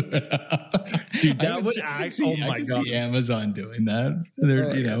fucking blew it up? Dude, that would oh my God. See Amazon doing that.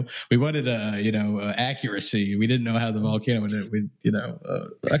 They're, we wanted accuracy. We didn't know how the volcano would,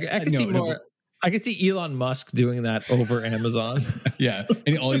 I can see more. I could see Elon Musk doing that over Amazon. Yeah,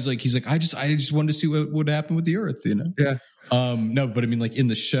 and he's like, I just wanted to see what would happen with the Earth, you know? Yeah. No, but I mean, like in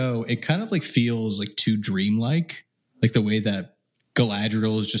the show, it kind of like feels like too dreamlike, like the way that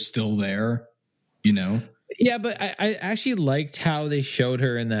Galadriel is just still there, you know? Yeah, but I actually liked how they showed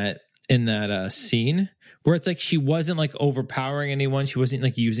her in that scene where it's like she wasn't like overpowering anyone. She wasn't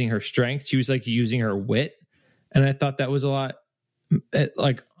like using her strength. She was like using her wit. And I thought that was a lot,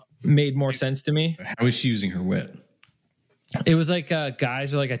 like made more sense to me. How is she using her wit? It was like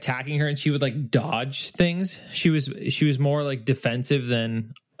guys are like attacking her and she would like dodge things. She was more like defensive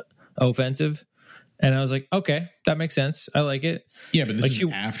than offensive. And I was like, okay, that makes sense. I like it. Yeah, but this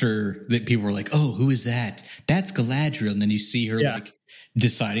is after that people were like, oh, who is that? That's Galadriel. And then you see her like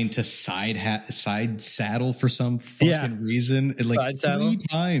deciding to side saddle for some fucking reason. And, like 3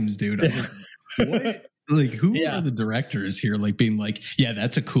 times, dude. I was like, what? Like, who are the directors here? Like being like, yeah,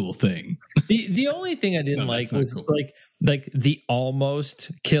 that's a cool thing. The only thing I didn't like was cool. like the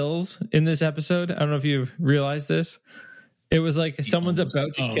almost kills in this episode. I don't know if you realized this. It was like someone's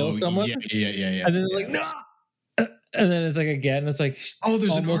about to kill someone. Yeah. And then they're like, no. And then it's like, again, it's like, oh,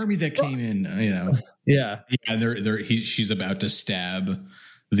 there's an army that came in, you know? Yeah. And she's about to stab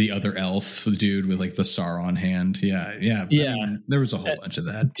the other elf dude with like the Sauron hand. Yeah. Yeah. I mean, there was a whole bunch of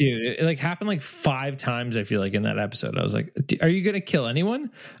that. Dude, it like happened like 5 times, I feel like, in that episode. I was like, are you gonna kill anyone?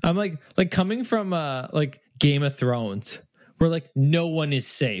 I'm like coming from like Game of Thrones, where like no one is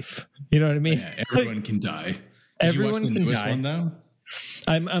safe. You know what I mean? Yeah, everyone can die. Did everyone you watch the can newest die. one though?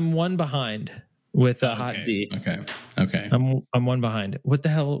 I'm one behind with Hot D. Okay. I'm one behind. What the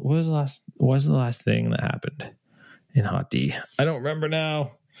hell? What was the last thing that happened in Hot D? I don't remember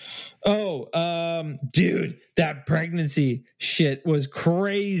now. Oh, dude, that pregnancy shit was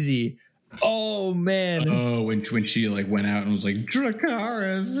crazy. Oh man. Oh, when she like went out and was like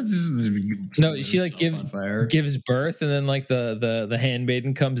Dracarys. No, she like gives birth, and then like the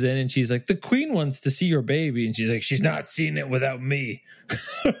handmaiden comes in and she's like, the queen wants to see your baby, and she's like, she's not seeing it without me.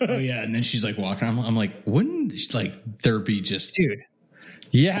 Oh yeah, and then she's like walking. I'm like, wouldn't like there be just dude?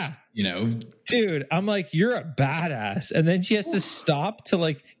 Yeah. You know, dude, I'm like, you're a badass. And then she has to stop to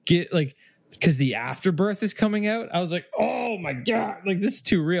like get like, because the afterbirth is coming out. I was like, oh my God, like this is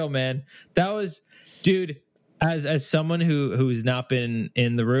too real, man. That was, dude, as someone who's not been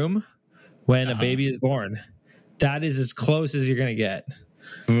in the room when a baby is born, that is as close as you're going to get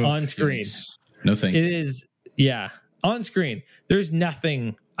on screen. No thank you. It is, yeah, on screen. There's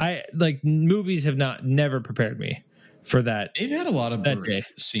nothing, movies have never prepared me for that. They've had a lot of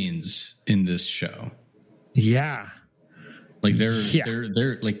birth scenes in this show. Yeah. Like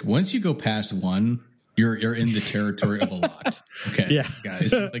they're like once you go past one, you're in the territory of a lot. Okay. Yeah.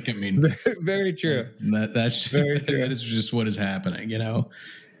 Guys. Like I mean very true. That's very true. That is just what is happening, you know?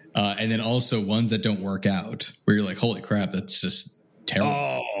 And then also ones that don't work out where you're like, holy crap, that's just terrible.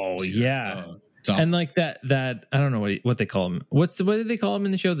 Oh yeah. It's awful. And like that I don't know what they call them. What did they call them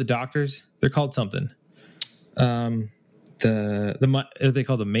in the show? The doctors? They're called something. Are they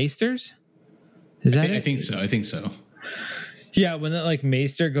called the maesters? Is that it? I think so. Yeah, when that like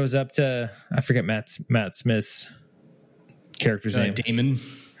maester goes up to, I forget Matt Smith's character's name.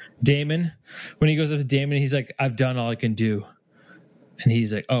 Damon. When he goes up to Damon, he's like, I've done all I can do. And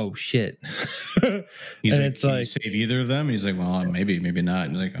he's like, oh shit. He's and like, it's can like, you save either of them? He's like, well, maybe not.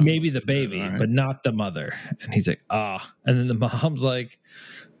 And he's like, oh, maybe the baby, right, but not the mother. And he's like, ah. And then the mom's like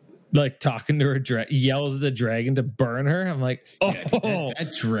talking to her, yells at the dragon to burn her. I'm like, oh, yeah,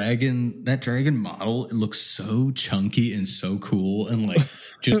 that dragon model, it looks so chunky and so cool and like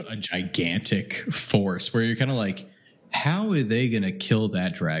just a gigantic force where you're kind of like, how are they going to kill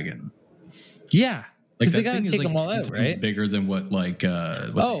that dragon? Yeah. Because Like they got to take them all out, right? Bigger than what they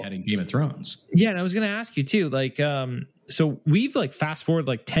had in Game of Thrones. Yeah, and I was going to ask you too. Like, so we've like fast forward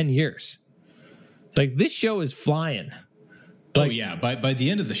like 10 years. Like this show is flying. Like, oh yeah, by the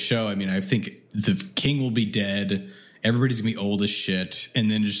end of the show, I mean, I think the king will be dead. Everybody's gonna be old as shit,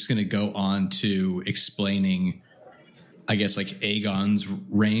 and then it's just gonna go on to explaining, I guess, like Aegon's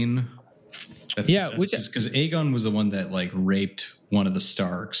reign. Which because Aegon was the one that like raped one of the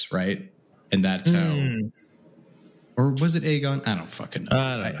Starks, right? And that's how, or was it Aegon? I don't fucking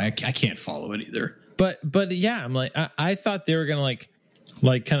know. I can't follow it either. But yeah, I'm like, I thought they were gonna like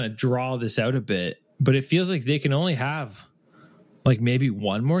kind of draw this out a bit, but it feels like they can only have like maybe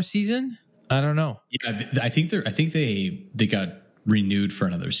one more season. I don't know. Yeah, I think they got renewed for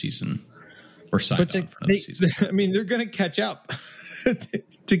another season or signed on for another season. I mean, they're going to catch up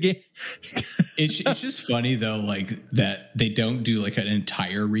to get. It's just funny though, like that they don't do like an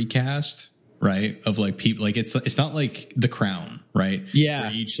entire recast, right? Of like people, like it's not like The Crown, right? Yeah.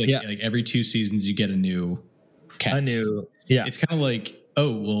 Where each like every 2 seasons you get a new cast. Yeah. It's kind of like,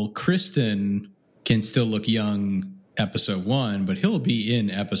 oh well, Kristen can still look young episode 1, but he'll be in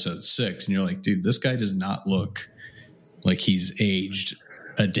episode 6, and you're like, dude, this guy does not look like he's aged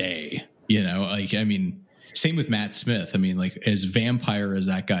a day, you know? Like, I mean, same with Matt Smith. I mean, like as vampire as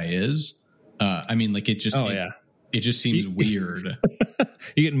that guy is, I mean, like it just seems weird.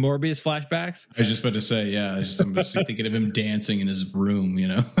 You getting Morbius flashbacks? I was just about to say, yeah. I'm just thinking of him dancing in his room, you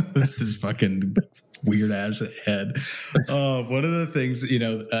know, his fucking weird ass head. One of the things, you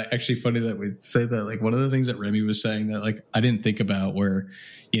know, actually funny that we say that, like one of the things that Remy was saying that like I didn't think about where,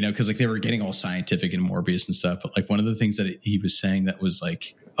 you know, because like they were getting all scientific and Morbius and stuff, but like one of the things that he was saying that was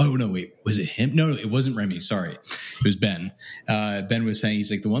like, oh no, wait, was it him? No, it wasn't Remy. Sorry, it was Ben. Ben was saying, he's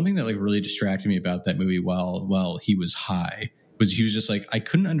like, the one thing that like really distracted me about that movie while he was high was he was just like, I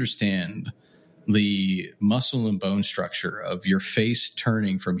couldn't understand the muscle and bone structure of your face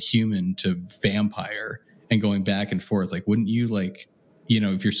turning from human to vampire and going back and forth. Like, wouldn't you like, you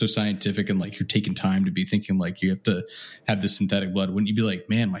know, if you're so scientific and like you're taking time to be thinking like you have to have the synthetic blood, wouldn't you be like,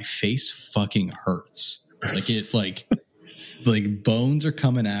 man, my face fucking hurts. Like it, like bones are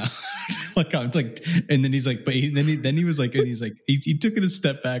coming out. like I'm like, and then he's like, but then he was like, and he's like, he took it a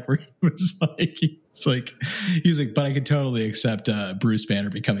step back where he was like, but I could totally accept Bruce Banner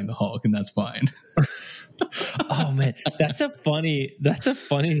becoming the Hulk, and that's fine. Oh man, that's a funny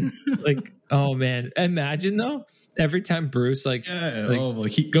like, oh man, imagine though every time Bruce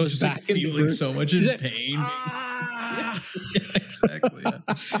he goes back and feeling so much in pain. Yeah, exactly. Yeah.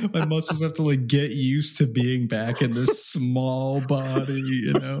 My muscles have to like get used to being back in this small body,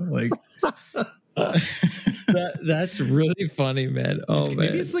 you know, like. That's really funny, man. Oh man,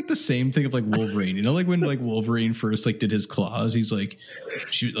 maybe it's like the same thing of like Wolverine. You know, like when like Wolverine first like did his claws, he's like,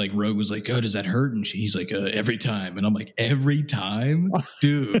 Rogue was like, "Oh, does that hurt?" And he's like, "Every time." And I'm like, "Every time,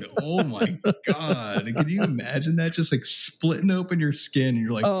 dude! Oh my god! Can you imagine that? Just like splitting open your skin, and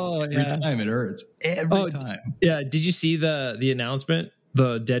you're like, every time it hurts. Every time." Yeah. Did you see the announcement?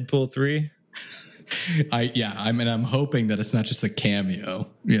 The Deadpool 3. I'm hoping that it's not just a cameo.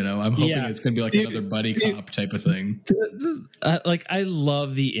 You know, I'm hoping it's going to be like another buddy cop type of thing. I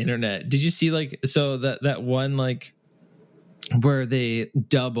love the internet. Did you see that one like where they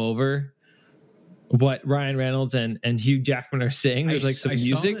dub over what Ryan Reynolds and Hugh Jackman are saying? There's like some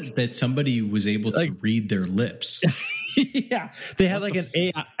music that somebody was able to read their lips. Yeah, they had like an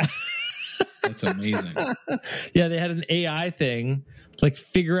AI. That's amazing. Yeah, they had an AI thing like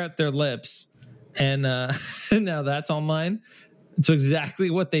figure out their lips. And now that's online. So exactly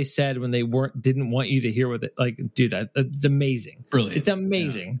what they said when they didn't want you to hear what it like, dude. It's amazing. Brilliant. It's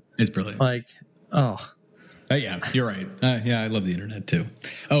amazing. Yeah, it's brilliant. Like, yeah, you're right. I love the internet too.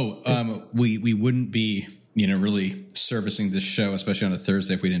 We wouldn't be really servicing this show, especially on a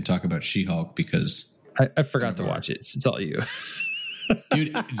Thursday, if we didn't talk about She-Hulk because I forgot to watch it. It's all you,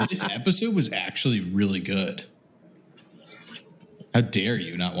 dude. This episode was actually really good. How dare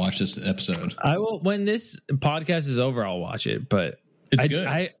you not watch this episode? I will when this podcast is over. I'll watch it, but it's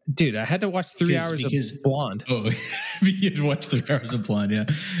good. Dude, I had to watch 3 hours of Blonde. Oh, you had to watch 3 hours of Blonde. Yeah,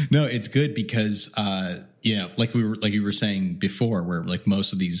 no, it's good because like you were saying before, where like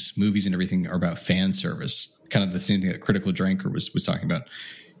most of these movies and everything are about fan service. Kind of the same thing that Critical Drinker was talking about.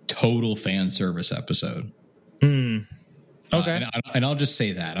 Total fan service episode. Okay, and I'll just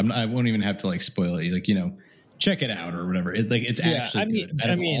say that I won't even have to like spoil it. Like check it out or whatever. It's actually good.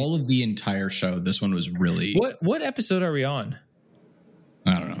 Out of all of the entire show, this one was really. What episode are we on?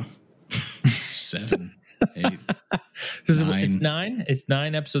 I don't know. 7, 8, 9. It's 9. It's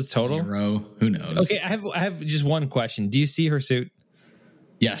 9 episodes total. 0. Who knows? Okay, I have just one question. Do you see her suit?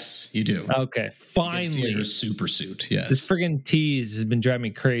 Yes, you do. Okay, finally, her super suit. Yes, this friggin' tease has been driving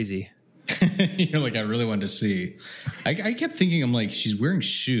me crazy. You're like, I really wanted to see. I kept thinking, I'm like, she's wearing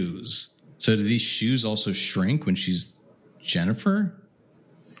shoes. So do these shoes also shrink when she's Jennifer?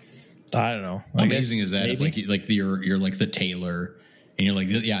 I don't know. How amazing is that? Maybe. If you're like the tailor, and you're like,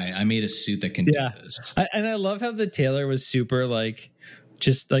 yeah, I made a suit that can do this. And I love how the tailor was super like,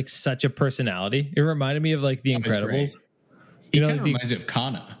 just like such a personality. It reminded me of like The Incredibles. He kind of reminds me of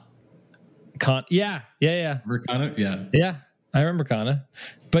Kana. Yeah. Remember Kana? Yeah. I remember Kana.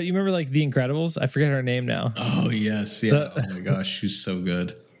 But you remember like The Incredibles? I forget her name now. Oh yes, yeah. Oh my gosh, she's so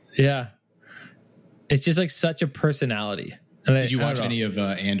good. Yeah. It's just like such a personality. And did you watch any of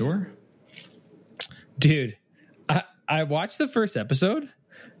Andor? Dude, I watched the first episode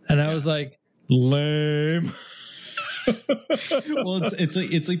and I was like, lame. Well,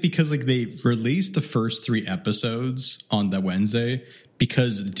 it's like because like they released the first 3 episodes on the Wednesday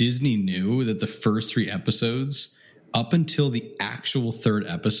because Disney knew that the first 3 episodes up until the actual 3rd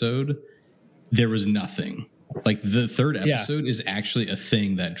episode, there was nothing. Like the 3rd episode is actually a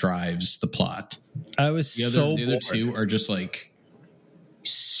thing that drives the plot. I was the other 2 are just like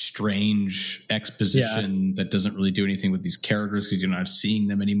strange exposition that doesn't really do anything with these characters because you're not seeing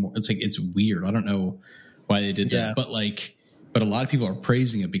them anymore. It's like it's weird. I don't know why they did that, but a lot of people are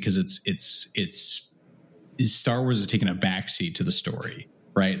praising it because it's Star Wars is taking a backseat to the story,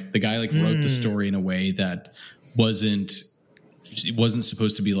 right? The guy like wrote the story in a way that wasn't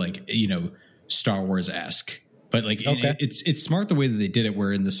supposed to be like Star Wars-esque, but like it's smart the way that they did it,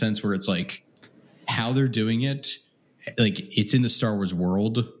 where in the sense where it's like how they're doing it, like it's in the Star Wars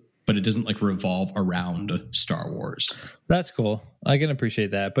world, but it doesn't like revolve around Star Wars. That's cool. I can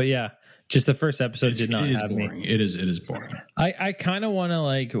appreciate that, but yeah, just the first episode did not have boring. me. It is boring. I kind of want to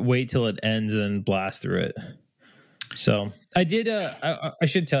like wait till it ends and blast through it. So I did. I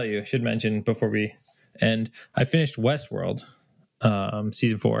should tell you. I should mention before we end. I finished Westworld,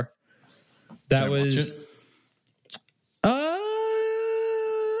 season 4. That was.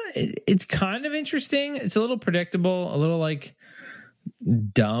 It's kind of interesting. It's a little predictable, a little like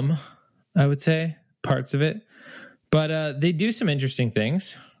dumb, I would say, parts of it. But they do some interesting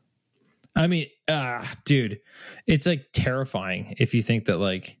things. I mean, dude, it's like terrifying if you think that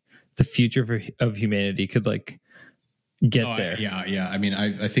like the future of humanity could like get there. Yeah. I mean,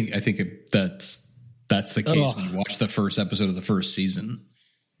 I think that's the case when you watch the first episode of the first season.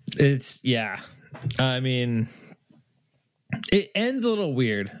 I mean, it ends a little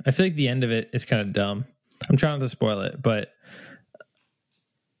weird. I feel like the end of it is kind of dumb. I'm trying not to spoil it, but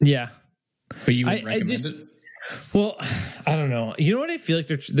yeah. But you would recommend it? Well, I don't know. You know what I feel like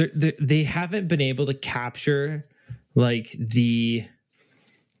they haven't been able to capture like I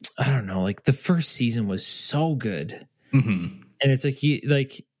don't know, like the first season was so good. Mm-hmm. And it's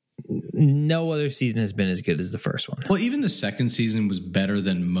like no other season has been as good as the first one. Well, even the second season was better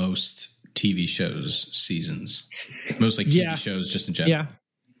than most TV shows seasons. Most like TV shows just in general. Yeah.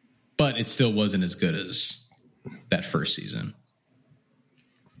 But it still wasn't as good as that first season.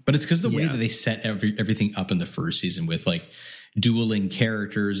 But it's because the way that they set everything up in the first season with like dueling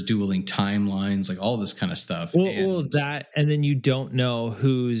characters, dueling timelines, like all this kind of stuff. Well, that, and then you don't know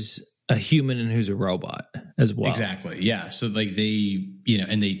who's a human and who's a robot as well. Exactly. Yeah. So like they,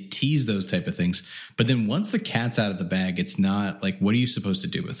 and they tease those type of things. But then once the cat's out of the bag, it's not like, what are you supposed to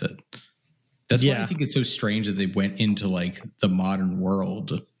do with it? That's why I think it's so strange that they went into like the modern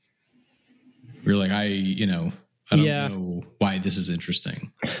world. You're like, I don't know why this is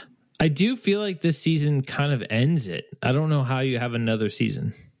interesting. I do feel like this season kind of ends it. I don't know how you have another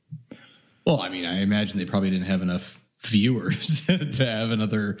season. Well, I mean, I imagine they probably didn't have enough viewers to have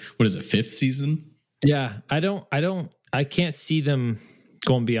another, what is it, fifth season? Yeah, I can't see them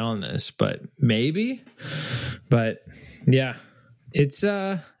going beyond this, but maybe. But yeah, it's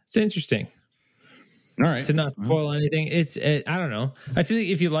interesting. All right. To not spoil anything. I don't know. I feel like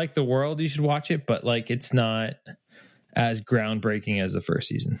if you like the world, you should watch it, but like it's not as groundbreaking as the first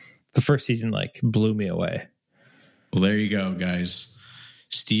season. The first season like blew me away. Well, there you go, guys.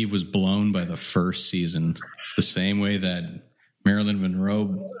 Steve was blown by the first season the same way that Marilyn Monroe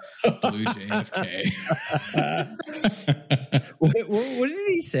blew JFK. What did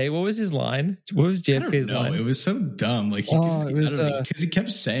he say? What was his line? What was JFK's line? It was so dumb. Like because he kept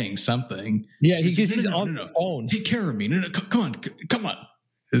saying something. Yeah, because he's on the phone. Take care of me. No, come on.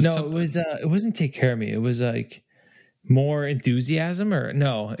 It wasn't take care of me. It was like more enthusiasm, or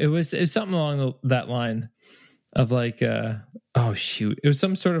no, it was something along that line of like, oh shoot, it was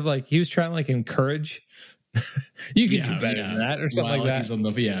some sort of like he was trying to like encourage. You can do better than that, or something like that. He's on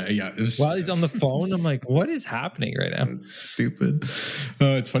the, while he's on the phone, I'm like, what is happening right now? Stupid.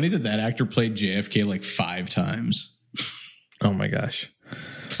 It's funny that actor played JFK like 5 times. Oh my gosh,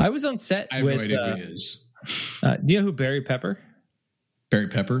 I was on set I have with. No idea who he is. Do you know who Barry Pepper? Barry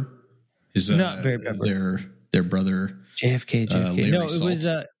Pepper is not Barry Pepper. Their brother. JFK. No,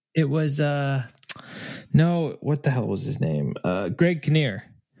 it was. No, what the hell was his name? Greg Kinnear.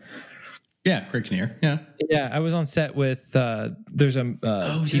 Yeah, Greg Kinnear. Yeah. Yeah, I was on set with there's a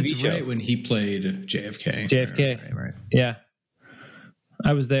TV show. Right, when he played JFK. JFK. Right. Yeah.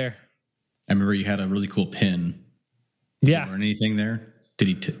 I was there. I remember you had a really cool pin. Did you learn anything there?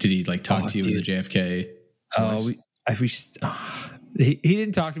 Did he like talk to you in the JFK? He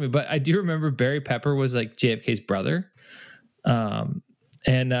didn't talk to me, but I do remember Barry Pepper was like JFK's brother.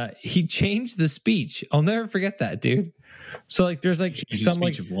 And he changed the speech. I'll never forget that, dude. So like there's like some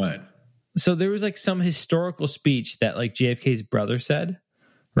speech of what? So there was like some historical speech that like JFK's brother said,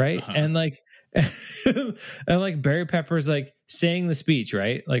 right? Uh-huh. And like and like Barry Pepper's like saying the speech,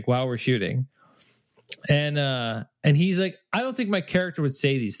 right? Like while we're shooting. And he's like, I don't think my character would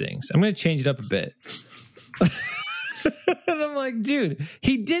say these things. I'm going to change it up a bit. And I'm like, dude,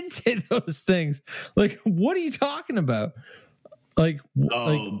 he did say those things. Like, what are you talking about? Like,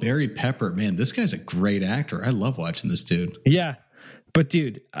 Barry Pepper, man, this guy's a great actor. I love watching this dude. Yeah, but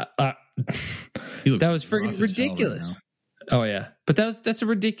dude, that was freaking ridiculous. Right, oh yeah, but that's a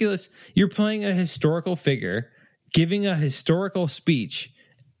ridiculous. You're playing a historical figure, giving a historical speech,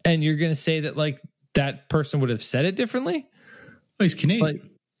 and you're going to say that like that person would have said it differently. Oh, he's Canadian. Like,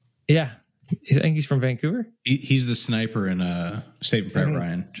 yeah, I think he's from Vancouver. He's the sniper in Saving Private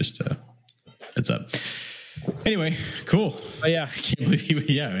Ryan. Just heads up. Anyway, cool. Oh yeah, I can't believe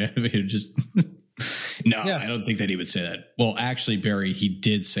he. I mean, just I don't think that he would say that. Well, actually, Barry, he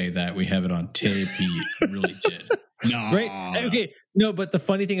did say that. We have it on tape. He really did. No, right? Okay, no. But the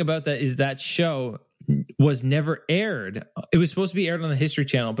funny thing about that is that show was never aired. It was supposed to be aired on the History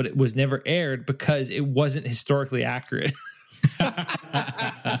Channel, but it was never aired because it wasn't historically accurate.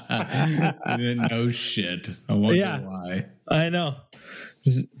 No shit. I wonder why. I know.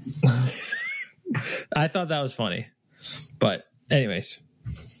 I thought that was funny. But anyways.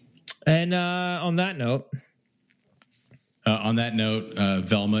 And on that note, On that note,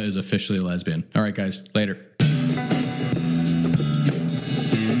 Velma is officially a lesbian. All right, guys, later.